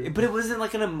to. but it wasn't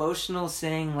like an emotional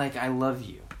saying like, I love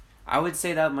you. I would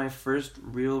say that my first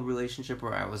real relationship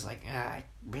where I was like, I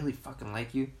really fucking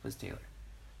like you was Taylor.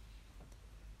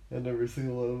 And every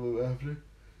single one of them after.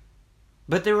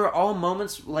 But there were all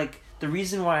moments, like, the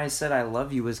reason why I said I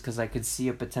love you was because I could see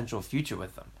a potential future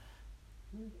with them.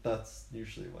 That's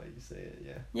usually why you say it,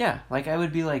 yeah. Yeah, like, I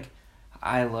would be like,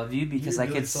 I love you because you I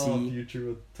really could saw see... a future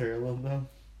with Terrell though?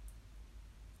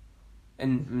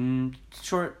 And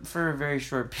for a very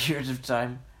short period of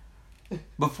time.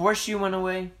 Before she went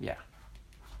away, yeah.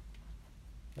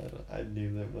 I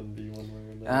knew that wouldn't be one way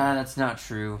or another. That's not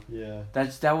true. Yeah.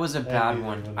 That was a bad knew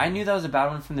one. that I knew that was a bad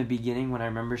one from the beginning when I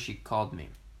remember she called me.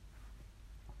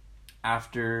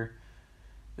 After...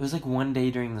 It was like one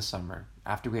day during the summer,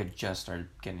 after we had just started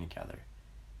getting together.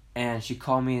 And she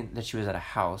called me that she was at a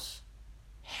house,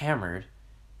 hammered,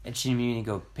 and she needed me to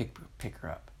go pick her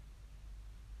up.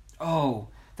 Oh,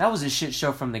 that was a shit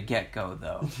show from the get-go,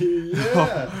 though.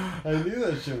 Yeah, I knew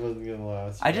that shit wasn't gonna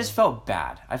last. I just felt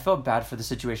bad. I felt bad for the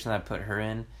situation that I put her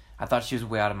in. I thought she was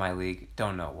way out of my league.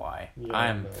 Don't know why. Yeah,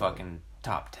 I'm no. fucking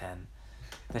top 10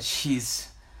 that she's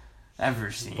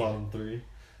ever seen. Bottom 3.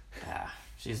 Yeah,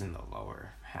 she's in the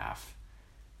lower half.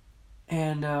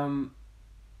 And, I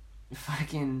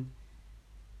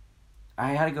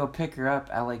had to go pick her up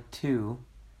at like 2,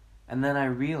 and then I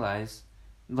realized,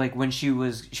 like, when she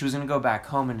was gonna go back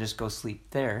home and just go sleep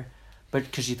there, but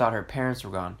because she thought her parents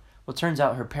were gone. Well, it turns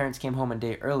out her parents came home a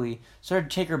day early, so I had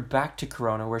to take her back to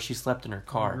Corona where she slept in her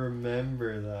car.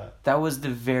 Remember that. That was the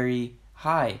very,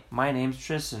 hi, my name's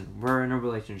Tristan, we're in a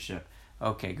relationship.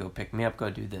 Okay, go pick me up, go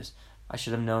do this. I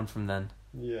should have known from then.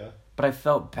 Yeah. But I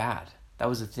felt bad. That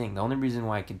was the thing. The only reason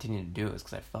why I continued to do it was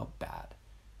because I felt bad.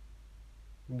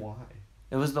 Why?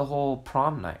 It was the whole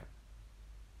prom night.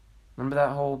 Remember that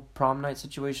whole prom night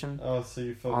situation? Oh, so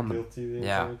you felt guilty the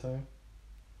entire time?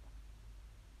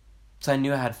 So I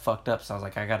knew I had fucked up, so I was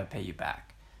like, I gotta pay you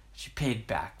back. She paid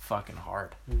back fucking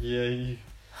hard. Yeah,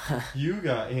 you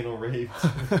got anal raped.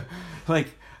 Like,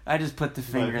 I just put the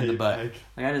finger in the butt. Back.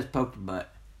 Like, I just poked the butt.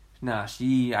 Nah,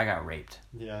 I got raped.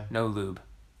 Yeah. No lube.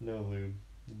 No lube.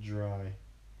 Dry.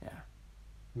 Yeah.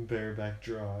 Bareback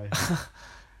dry.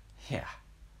 Yeah.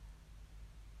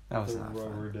 That was With a not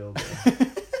rubber fun.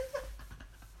 dildo.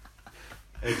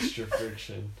 Extra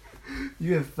friction.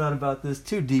 You have thought about this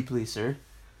too deeply, sir.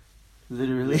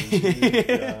 Literally.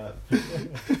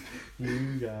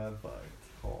 You got fucked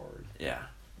hard. Yeah.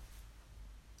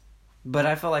 But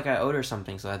I felt like I owed her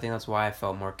something, so I think that's why I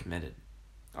felt more committed.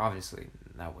 Obviously,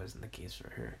 that wasn't the case for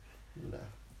her. No.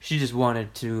 She just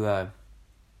wanted to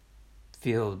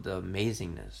feel the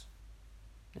amazingness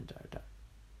the entire time.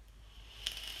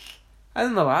 And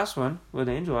then the last one with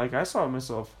Angel, like I saw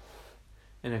myself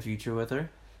in a future with her.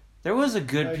 There was a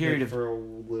good period of for a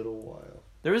little while.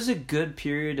 There was a good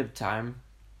period of time.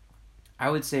 I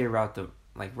would say around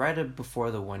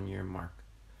before the 1 year mark,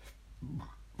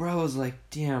 where I was like,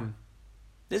 damn,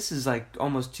 this is like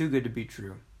almost too good to be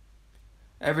true.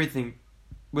 Everything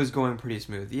was going pretty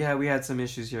smooth. Yeah, we had some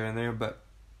issues here and there, but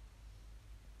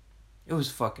it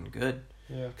was fucking good.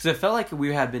 Yeah. Because it felt like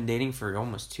we had been dating for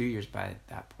almost 2 years by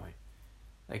that point.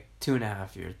 Like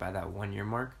 2.5 years by that 1 year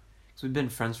mark. Because we've been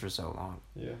friends for so long.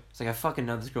 Yeah. It's like, I fucking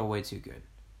know this girl way too good.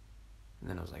 And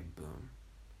then it was like, boom.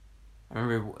 I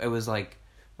remember it was like,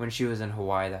 when she was in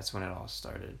Hawaii, that's when it all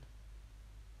started.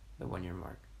 The 1 year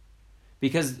mark.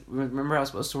 Because, remember I was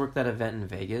supposed to work that event in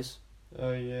Vegas?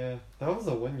 Oh, yeah. That was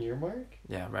a 1 year mark?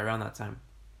 Yeah, right around that time.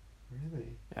 Really?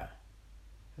 Yeah.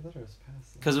 I thought it was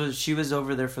past that. Because she was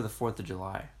over there for the 4th of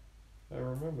July. I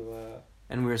remember that.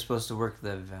 And we were supposed to work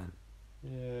the event.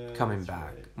 Yeah. Coming that's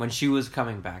back. Right. When she was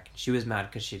coming back, she was mad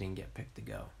because she didn't get picked to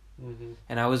go. Mm-hmm.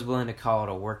 And I was willing to call it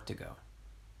a work to go.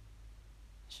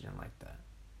 She didn't like that.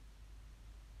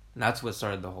 And that's what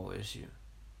started the whole issue.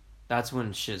 That's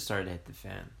when shit started to hit the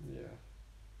fan. Yeah.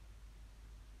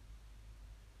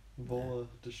 Bola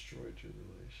destroyed your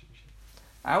relationship.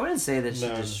 I wouldn't say that she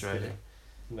No, I'm just destroyed it. kidding.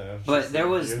 No. But she's that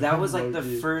like was you. like the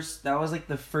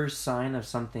Low-key. first sign of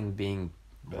something being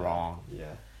Bad. wrong.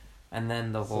 Yeah. And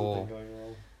then the Something going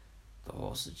wrong.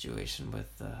 whole situation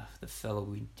with the fellow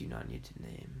we do not need to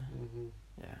name. Mm-hmm.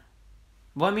 Yeah.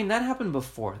 Well, I mean, that happened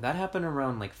before. That happened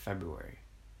around like February.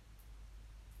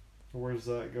 Where does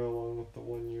that go along with the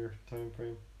 1 year time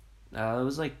frame? It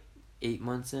was like 8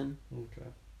 months in. Okay.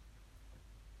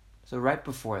 So right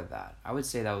before that, I would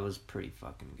say that was pretty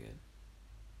fucking good.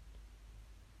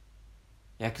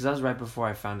 Yeah, because that was right before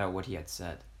I found out what he had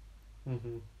said.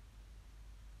 Mm-hmm.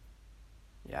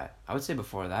 Yeah, I would say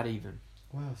before that even.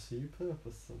 Wow, so you put up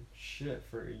with some shit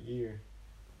for a year.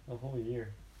 A whole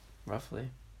year. Roughly.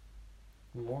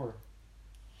 More.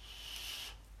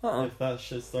 Uh-uh. If that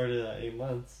shit started at 8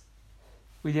 months,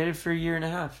 We dated for 1.5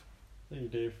 years. then you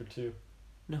dated for 2.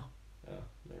 No. Oh,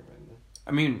 never mind then.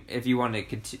 I mean, if you want to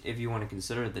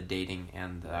consider the dating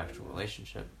and the actual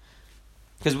relationship,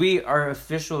 because our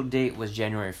official date was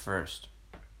January 1st.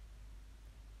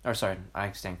 Or sorry,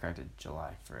 I stand corrected,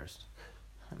 July 1st.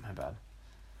 My bad.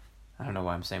 I don't know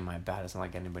why I'm saying my bad. It's not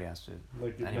like anybody has to.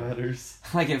 Like it Anyway. matters.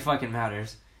 Like it fucking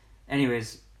matters.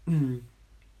 Anyways, and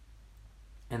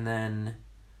then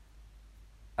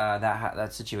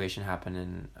that situation happened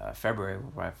in February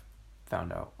where I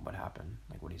found out what happened,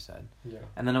 like what he said. Yeah.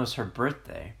 And then it was her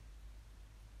birthday.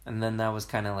 And then that was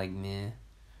kind of like meh.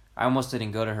 I almost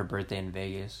didn't go to her birthday in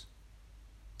Vegas.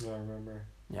 I remember.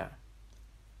 Yeah.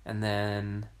 And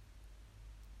then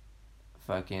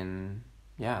fucking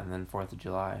yeah, and then 4th of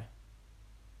July.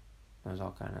 It was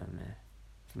all kind of meh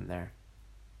from there.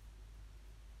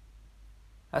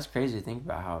 That's crazy to think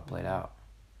about how it played out.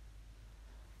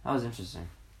 That was interesting.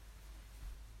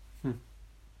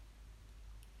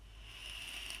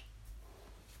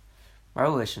 Our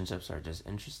relationships are just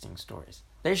interesting stories.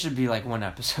 There should be like one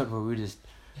episode where we just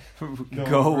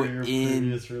go over your in.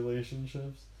 previous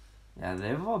relationships. Yeah,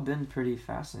 they've all been pretty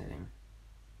fascinating.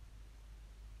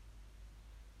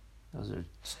 Those are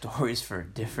stories for a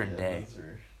different day. Those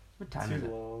are What time too is it?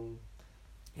 long.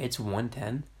 It's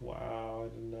 1:10. Wow, I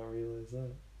did not realize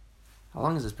that. How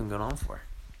long has this been going on for?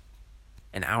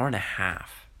 1.5 hours.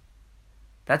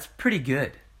 That's pretty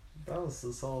good. That was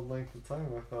a solid length of time.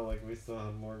 I felt like we still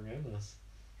had more in us.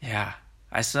 Yeah.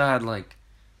 I still had like...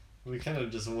 We kind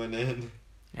of just went in.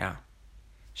 Yeah.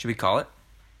 Should we call it?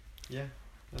 Yeah,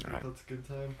 I think Alright. that's a good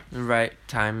time. The right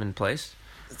time and place?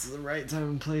 It's the right time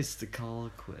and place to call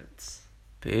it quits.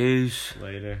 Peace.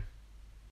 Later.